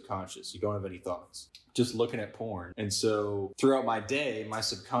you're subconscious. You don't have any thoughts. Just looking at porn. And so throughout my day, my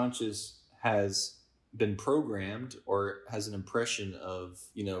subconscious has been programmed or has an impression of,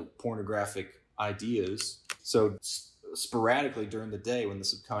 pornographic ideas. So sporadically during the day when the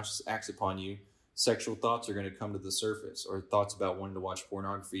subconscious acts upon you, sexual thoughts are going to come to the surface, or thoughts about wanting to watch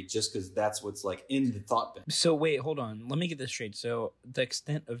pornography, just because that's what's like in the thought bank. So wait, hold on. Let me get this straight. So the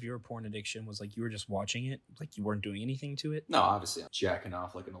extent of your porn addiction was like you were just watching it, like you weren't doing anything to it? No, obviously I'm jacking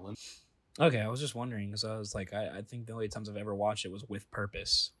off like an Olympian. Okay, I was just wondering because I was like, I think the only times I've ever watched it was with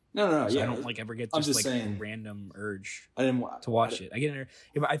purpose. No. So yeah, I don't like ever get just like saying, a random urge to watch it. I get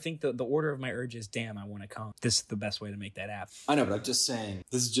I think the order of my urge is, damn, I want to come. This is the best way to make that happen. I know, but I'm just saying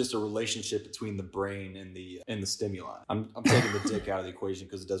this is just a relationship between the brain and the stimuli. I'm taking the dick out of the equation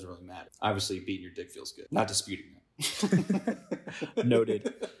because it doesn't really matter. Obviously, beating your dick feels good. Not disputing that.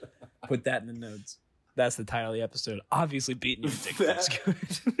 Noted. Put that in the notes. That's the title of the episode. Obviously, beating your dick feels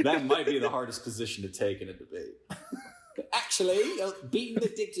good. That might be the hardest position to take in a debate. Actually, beating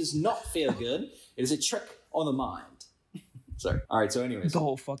the dick does not feel good. It is a trick on the mind. Sorry. All right, so anyways. The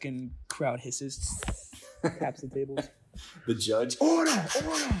whole fucking crowd hisses. Taps the tables. The judge. Order!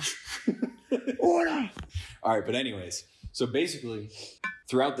 Order! All right, but anyways. So basically,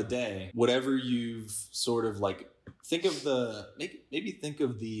 throughout the day, whatever you've sort of like, think of the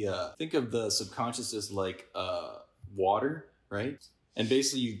subconscious as like water, right? And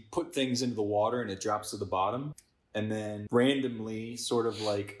basically you put things into the water and it drops to the bottom. And then randomly, sort of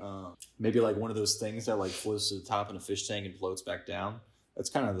like maybe like one of those things that like floats to the top in a fish tank and floats back down. That's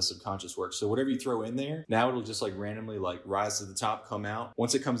kind of how the subconscious works. So whatever you throw in there, now it'll just like randomly like rise to the top, come out.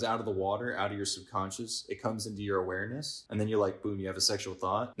 Once it comes out of the water, out of your subconscious, it comes into your awareness. And then you're like, boom, you have a sexual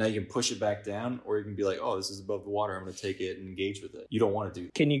thought. Now you can push it back down, or you can be like, oh, this is above the water. I'm going to take it and engage with it. You don't want to do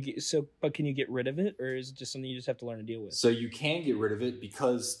that. Can you get rid of it, or is it just something you just have to learn to deal with? So you can get rid of it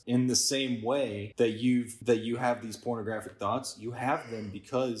because in the same way that you have these pornographic thoughts, you have them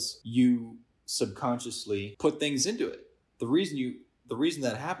because you subconsciously put things into it. The reason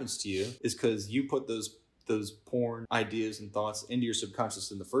that happens to you is because you put those porn ideas and thoughts into your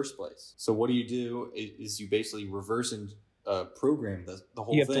subconscious in the first place. So what do is you basically reverse and program the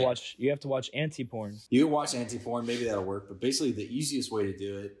whole thing. You have to watch anti-porn. You can watch anti-porn, maybe that'll work. But basically the easiest way to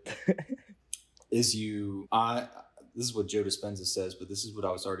do it is this is what Joe Dispenza says, but this is what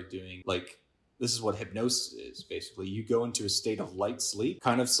I was already doing. Like, this is what hypnosis is, basically. You go into a state of light sleep,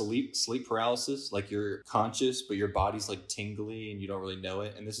 kind of sleep paralysis, like you're conscious, but your body's like tingly and you don't really know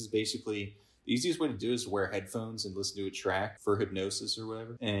it. And this is basically, the easiest way to do it is to wear headphones and listen to a track for hypnosis or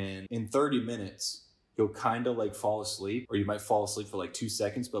whatever. And in 30 minutes, you'll kind of like fall asleep, or you might fall asleep for like 2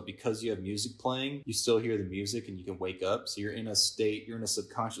 seconds, but because you have music playing, you still hear the music and you can wake up. So you're in a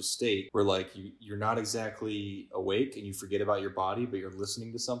subconscious state where like you're not exactly awake and you forget about your body, but you're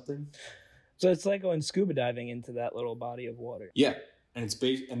listening to something. So it's like going scuba diving into that little body of water. Yeah. And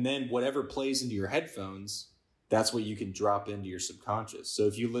and then whatever plays into your headphones, that's what you can drop into your subconscious. So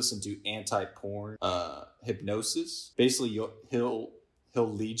if you listen to anti-porn hypnosis, basically he'll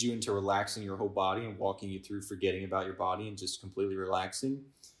he'll lead you into relaxing your whole body and walking you through forgetting about your body and just completely relaxing.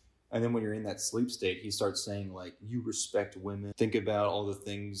 And then when you're in that sleep state, he starts saying, like, you respect women. Think about all the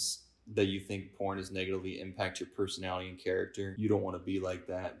things that you think porn has negatively impact your personality and character. You don't want to be like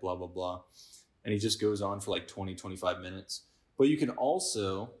that, blah, blah, blah. And he just goes on for like 20, 25 minutes. But you can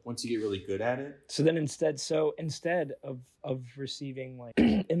also, once you get really good at it. So then instead of receiving like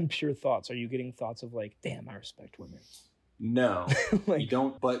impure thoughts, are you getting thoughts of like, damn, I respect women? No, like, you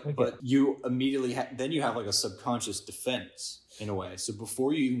don't. But you immediately then you have like a subconscious defense in a way. So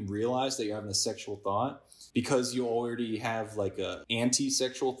before you even realize that you're having a sexual thought, because you already have like a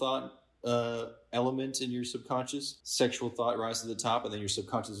anti-sexual thought element in your subconscious, sexual thought rises to the top, and then your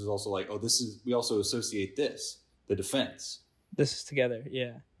subconscious is also like, oh, we also associate this, the defense. This is together,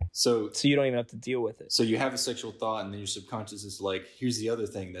 yeah. So you don't even have to deal with it. So you have a sexual thought, and then your subconscious is like, here's the other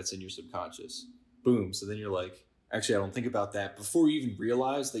thing that's in your subconscious. Boom. So then you're like, actually, I don't think about that. Before you even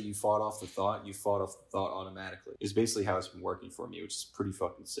realize that you fought off the thought, you fought off the thought automatically. It's basically how it's been working for me, which is pretty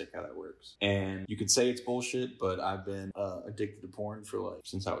fucking sick how that works. And you can say it's bullshit, but I've been addicted to porn for like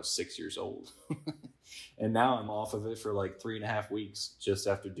since I was 6 years old. And now I'm off of it for like 3.5 weeks just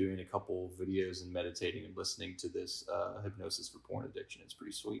after doing a couple videos and meditating and listening to this hypnosis for porn addiction. It's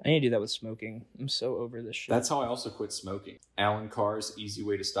pretty sweet. I need to do that with smoking. I'm so over this shit. That's how I also quit smoking. Alan Carr's Easy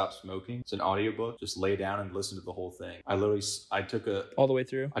Way to Stop Smoking. It's an audiobook. Just lay down and listen to the whole thing. I took all the way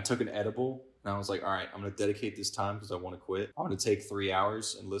through. I took an edible. And I was like, all right, I'm going to dedicate this time because I want to quit. I'm going to take 3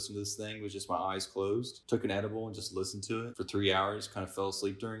 hours and listen to this thing with just my eyes closed. Took an edible and just listened to it for 3 hours. Kind of fell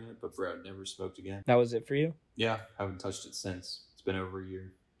asleep during it, but bro, never smoked again. That was it for you? Yeah, haven't touched it since. It's been over a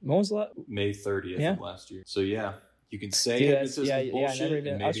year. When was that? May 30th of last year. So yeah. You can say bullshit. I never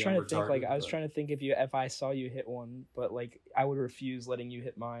even. I was trying to think if I saw you hit one, but like I would refuse letting you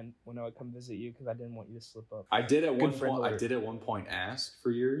hit mine when I would come visit you because I didn't want you to slip up. I did at one point ask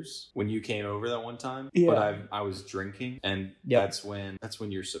for yours when you came over that one time. Yeah. But I was drinking, and that's when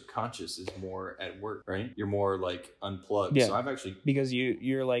your subconscious is more at work, right? You're more like unplugged. Yeah. So I've actually because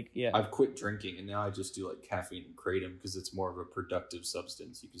you're like I've quit drinking, and now I just do like caffeine and kratom because it's more of a productive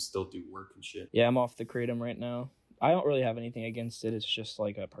substance. You can still do work and shit. Yeah, I'm off the kratom right now. I don't really have anything against it. It's just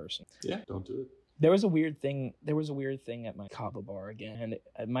like a person. Yeah, don't do it. There was a weird thing at my kava bar again, and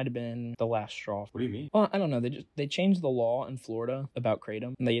it might have been the last straw. What do you mean? Well, I don't know. They changed the law in Florida about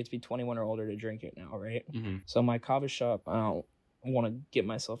kratom, and they have to be 21 or older to drink it now, right? Mm-hmm. So my kava shop, I don't want to get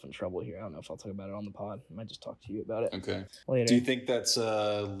myself in trouble here. I don't know if I'll talk about it on the pod. I might just talk to you about it. Okay. Later. Do you think that's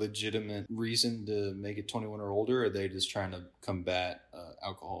a legitimate reason to make it 21 or older, or are they just trying to combat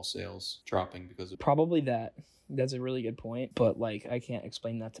alcohol sales dropping because of... Probably that. That's a really good point, but like I can't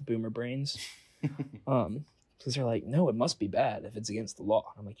explain that to boomer brains. Because they're like, no, it must be bad if it's against the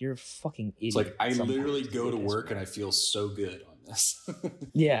law. I'm like, you're a fucking idiot. It's like I literally go to work and I feel so good on this.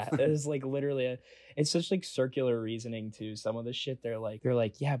 Yeah, it's like literally it's such like circular reasoning too. Some of the shit they're like,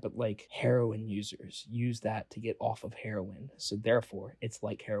 yeah, but like heroin users use that to get off of heroin, so therefore it's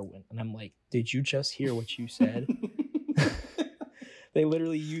like heroin. And I'm like, did you just hear what you said? They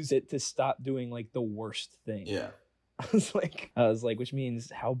literally use it to stop doing like the worst thing. Yeah. I was like, which means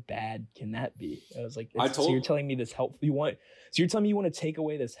how bad can that be? I was like, so you're telling me this helpful, you're telling me you want to take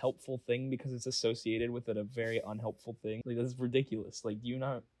away this helpful thing because it's associated with it a very unhelpful thing? Like, that's ridiculous. Like, do you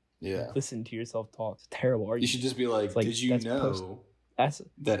not listen to yourself talk? It's terrible. You should just be like, did you know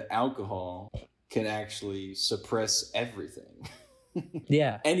that alcohol can actually suppress everything?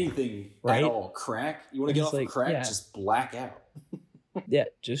 Yeah. Anything at all. Crack? You want to get off of crack? Just black out. Yeah,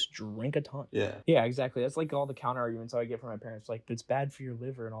 just drink a ton. Yeah, exactly. That's like all the counter arguments I get from my parents. Like, it's bad for your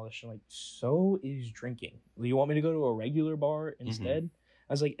liver and all this shit. Like, so is drinking. You want me to go to a regular bar instead? Mm-hmm.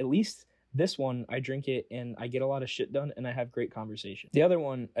 I was like, at least this one, I drink it and I get a lot of shit done and I have great conversation. The other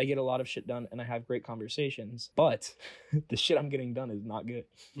one, I get a lot of shit done and I have great conversations, but the shit I'm getting done is not good.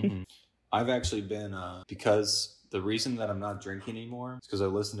 Mm-hmm. I've actually been, because the reason that I'm not drinking anymore is because I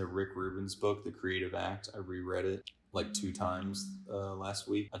listened to Rick Rubin's book, The Creative Act. I reread it like 2 times last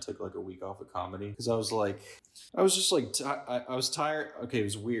week. I took like a week off of comedy because I was tired. Okay, it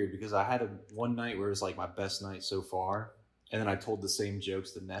was weird because I had one night where it was like my best night so far, and then I told the same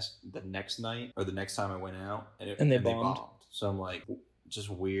jokes the next night or the next time I went out, and they bombed. So I'm like, just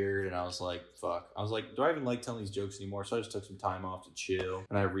weird, and I was like, fuck. I was like, do I even like telling these jokes anymore? So I just took some time off to chill,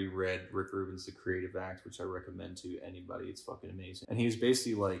 and I reread Rick Rubin's The Creative Act, which I recommend to anybody. It's fucking amazing. And he was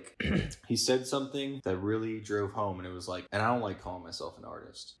basically like, he said something that really drove home, and it was like, and I don't like calling myself an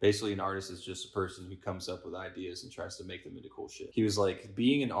artist. Basically, an artist is just a person who comes up with ideas and tries to make them into cool shit. He was like,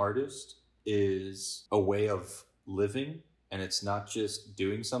 being an artist is a way of living and it's not just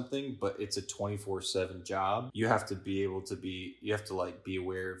doing something, but it's a 24/7 job. You have to be like be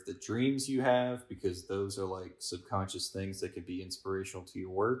aware of the dreams you have, because those are like subconscious things that could be inspirational to your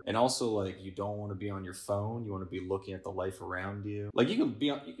work. And also, like, you don't want to be on your phone. You want to be looking at the life around you. Like, you can be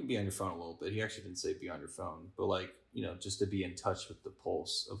on your phone a little bit. He actually didn't say be on your phone, but like, you know, just to be in touch with the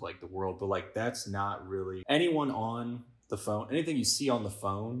pulse of like the world. But like, that's not really anyone on the phone. Anything you see on the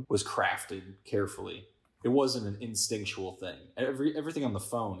phone was crafted carefully. It wasn't an instinctual thing. Everything on the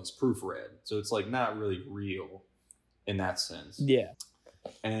phone is proofread, so it's like not really real in that sense. Yeah.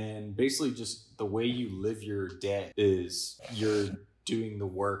 And basically, just the way you live your day is you're doing the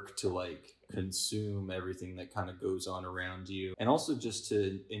work to like consume everything that kind of goes on around you, and also just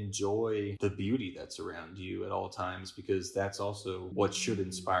to enjoy the beauty that's around you at all times, because that's also what should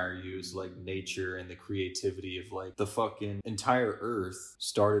inspire you, is like nature and the creativity of like the fucking entire earth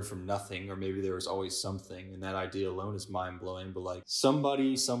started from nothing, or maybe there was always something, and that idea alone is mind-blowing. But like,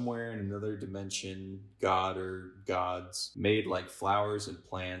 somebody somewhere in another dimension, God or gods, made like flowers and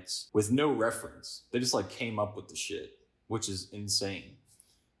plants with no reference. They just like came up with the shit, which is insane.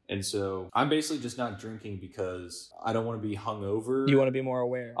 And so I'm basically just not drinking because I don't want to be hungover. You want to be more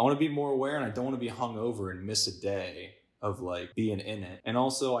aware. I want to be more aware, and I don't want to be hungover and miss a day of like being in it. And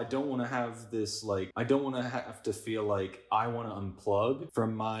also, I don't want to have this like, I don't want to have to feel like I want to unplug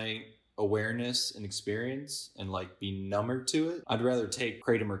from my awareness and experience and like be number to it. I'd rather take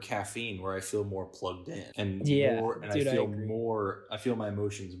kratom or caffeine where I feel more plugged in and more, and dude, I feel my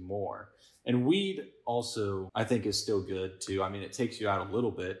emotions more. And weed also, I think, is still good too. I mean, it takes you out a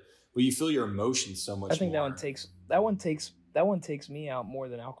little bit, but you feel your emotions so much. I think more. that one takes me out more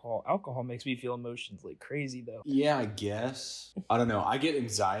than alcohol. Alcohol makes me feel emotions like crazy though. Yeah, I guess. I don't know. I get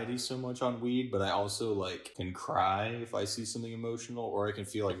anxiety so much on weed, but I also like can cry if I see something emotional, or I can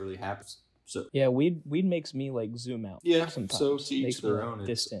feel like really happy. So yeah, weed makes me like zoom out. Yeah, sometimes. So to each makes their me, own. Like,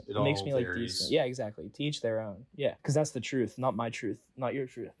 distant. It makes me varies. like decent. Yeah, exactly. To each their own. Yeah, because that's the truth, not my truth, not your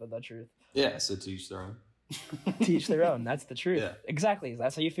truth, but the truth. Yeah, so to each their own. To each their own. That's the truth. Yeah. Exactly.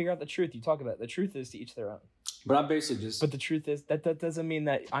 That's how you figure out the truth. You talk about it. The truth is to each their own. But I'm basically just. But the truth is that doesn't mean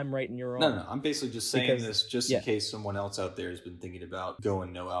that I'm right and you're wrong. No. I'm basically just saying this just in case someone else out there has been thinking about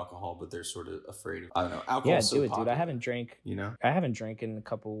going no alcohol, but they're sort of afraid of. I don't know. Alcohol. Yeah, do it, dude. I haven't drank. You know. I haven't drank in a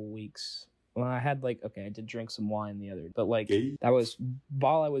couple weeks. Well, I had I did drink some wine the other, but like that was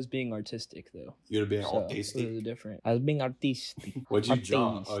while I was being artistic though. You were being artistic. It was different. I was being artistic. What'd you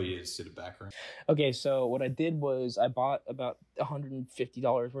draw? Oh, you just did a background. Okay, so what I did was I bought about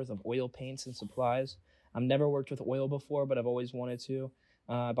 $150 worth of oil paints and supplies. I've never worked with oil before, but I've always wanted to.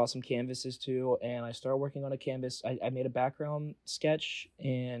 I bought some canvases too, and I started working on a canvas. I made a background sketch,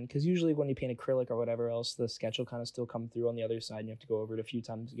 and because usually when you paint acrylic or whatever else, the sketch will kind of still come through on the other side, and you have to go over it a few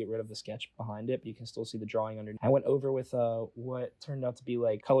times to get rid of the sketch behind it, but you can still see the drawing underneath. I went over with what turned out to be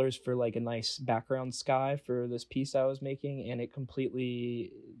like colors for like a nice background sky for this piece I was making, and it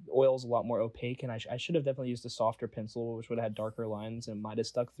completely oil's a lot more opaque, and I should have definitely used a softer pencil, which would have had darker lines and might have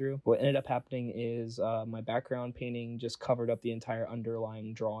stuck through. What ended up happening is my background painting just covered up the entire underlying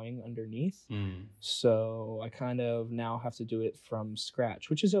drawing underneath. So I kind of now have to do it from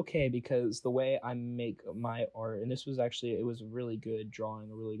scratch, which is okay because the way I make my art, and this was actually, it was a really good drawing,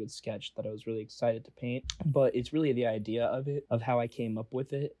 a really good sketch that I was really excited to paint, but it's really the idea of it, of how I came up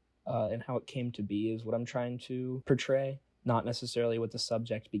with it, and how it came to be is what I'm trying to portray, not necessarily what the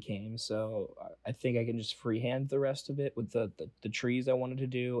subject became. So I think I can just freehand the rest of it with the trees I wanted to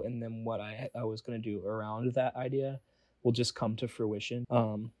do, and then what I was going to do around that idea will just come to fruition.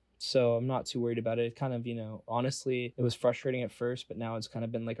 So I'm not too worried about it. It kind of, honestly, it was frustrating at first, but now it's kind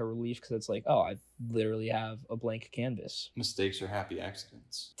of been like a relief because it's like, oh, I literally have a blank canvas. Mistakes are happy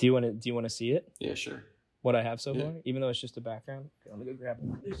accidents. Do you want to see it? Yeah, sure. What I have so far, even though it's just a background. Okay, let me go grab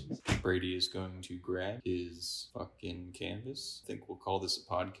it. Brady is going to grab his fucking canvas. I think we'll call this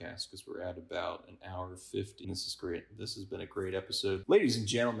a podcast because we're at about an hour 50. This is great. This has been a great episode. Ladies and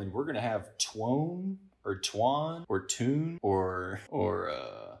gentlemen, we're going to have Twan or Twan or Toon or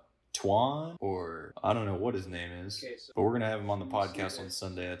Twan, or I don't know what his name is, but we're going to have him on the podcast on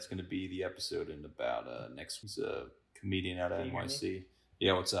Sunday. That's going to be the episode in about next week's comedian out of NYC.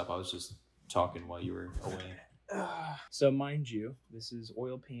 Yeah, what's up? I was just talking while you were away. So mind you, this is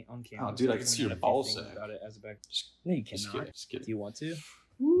oil paint on canvas. Oh, dude, I can see your ball sack. About it as a back. No, you cannot. Just kidding. Do you want to?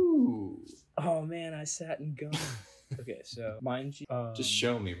 Ooh. Oh man, I sat and gummed. Okay, so mind you, just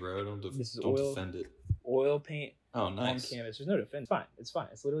show me, bro. Don't defend it. Oil paint. Oh, nice. On canvas. There's no defense. It's fine.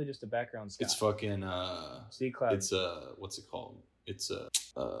 It's literally just a background sky. It's fucking sea cloud. It's what's it called? It's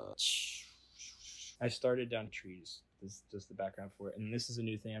I started down trees. This is just the background for it. And this is a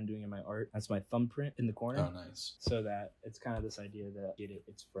new thing I'm doing in my art. That's my thumbprint in the corner. Oh, nice. So that it's kind of this idea that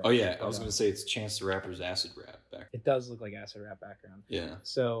it's fresh. Oh, yeah. I was going to say it's Chance the Rapper's acid rap back. It does look like acid rap background. Yeah.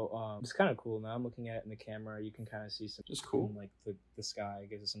 So it's kind of cool. Now I'm looking at it in the camera. You can kind of see some. It's cool. Like the sky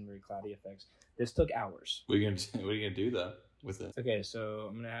gives it some very cloudy effects. This took hours. What are you gonna do though with it? Okay, so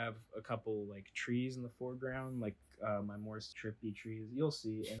I'm gonna have a couple like trees in the foreground, like my more trippy trees. You'll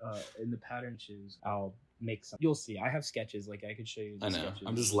see, and in the pattern choose, I'll make some. You'll see. I have sketches. Like I could show you. I know. Sketches.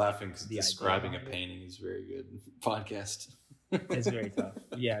 I'm just laughing because describing a painting is very good podcast. It's very tough.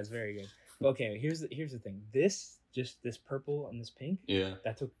 Yeah, it's very good. Okay, here's the thing. This purple and this pink. Yeah.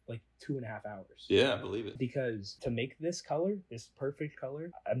 That took like 2.5 hours. Yeah, I believe it. Because to make this color, this perfect color,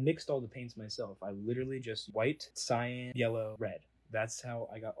 I mixed all the paints myself. I literally just white, cyan, yellow, red. That's how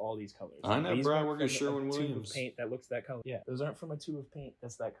I got all these colors. I know, these bro. I work at Sherwin-Williams. Tube of paint that looks that color. Yeah, those aren't from a tube of paint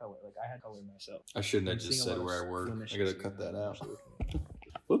that's that color. Like I had color myself. I shouldn't have just said where I work. I gotta cut that out.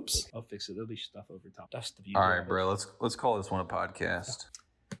 Whoops. I'll fix it. There'll be stuff over top. That's the beauty. All right, bro. Let's call this one a podcast.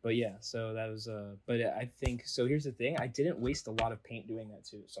 But yeah, so that was but I think so. Here's the thing: I didn't waste a lot of paint doing that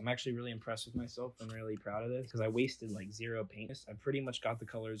too. So I'm actually really impressed with myself. I'm really proud of this because I wasted like 0 paint. I pretty much got the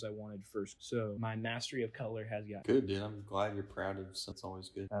colors I wanted first. So my mastery of color has got good, dude. I'm glad you're proud of. So it's always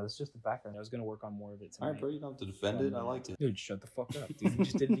good. That's just the background. I was gonna work on more of it tonight. All right, bro. You don't have to defend it. I liked it. Dude, shut the fuck up, dude. You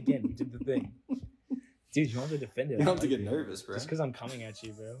just did it again. You did the thing. Dude, you don't have to defend it. You don't have to get nervous, bro. Just because I'm coming at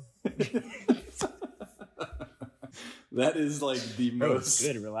you, bro. That is like the bro, most.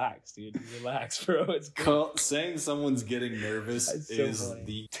 It's good. Relax, dude. Relax, bro. It's good. Saying someone's getting nervous is funny.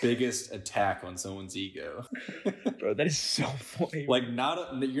 The biggest attack on someone's ego. Bro, that is so funny. Like,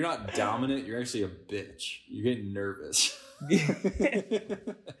 you're not dominant. You're actually a bitch. You're getting nervous. You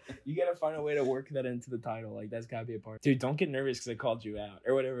gotta find a way to work that into the title. Like that's gotta be a part. Dude, don't get nervous because I called you out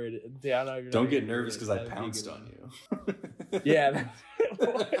or whatever it is. Dude, I know don't get nervous because I pounced on you. Yeah, that's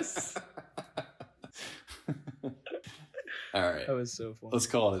what it was. All right. That was so funny. Let's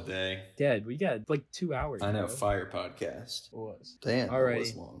call it a day. Dad, we got like 2 hours. I know, bro. fire podcast. It was. Damn, all right. That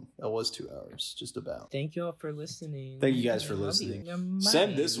was long. That was 2 hours, just about. Thank you all for listening. Thank you guys for listening.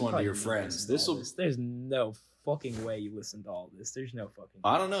 Send this one to your friends. There's no fucking way you listened to all this. There's no fucking.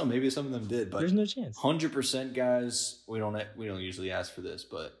 I don't know. Maybe some of them did, but there's no chance. 100%, guys. We don't usually ask for this,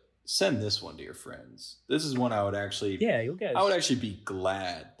 but send this one to your friends. This is one I would actually. Yeah, you guys. I would actually be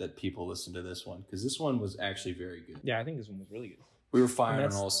glad that people listen to this one because this one was actually very good. Yeah, I think this one was really good. We were firing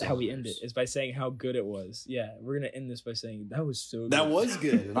on all cylinders. How we end it is by saying how good it was. Yeah, we're gonna end this by saying that was so good. That was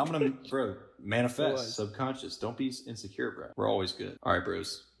good. And I'm gonna, bro, manifest, subconscious. Don't be insecure, bro. We're always good. All right,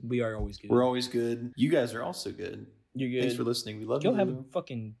 bros. We are always good. We're always good. You guys are also good. You're good. Thanks for listening. We love you. Go have a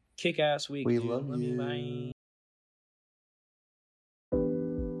fucking kick-ass week. We dude. love you. Bye.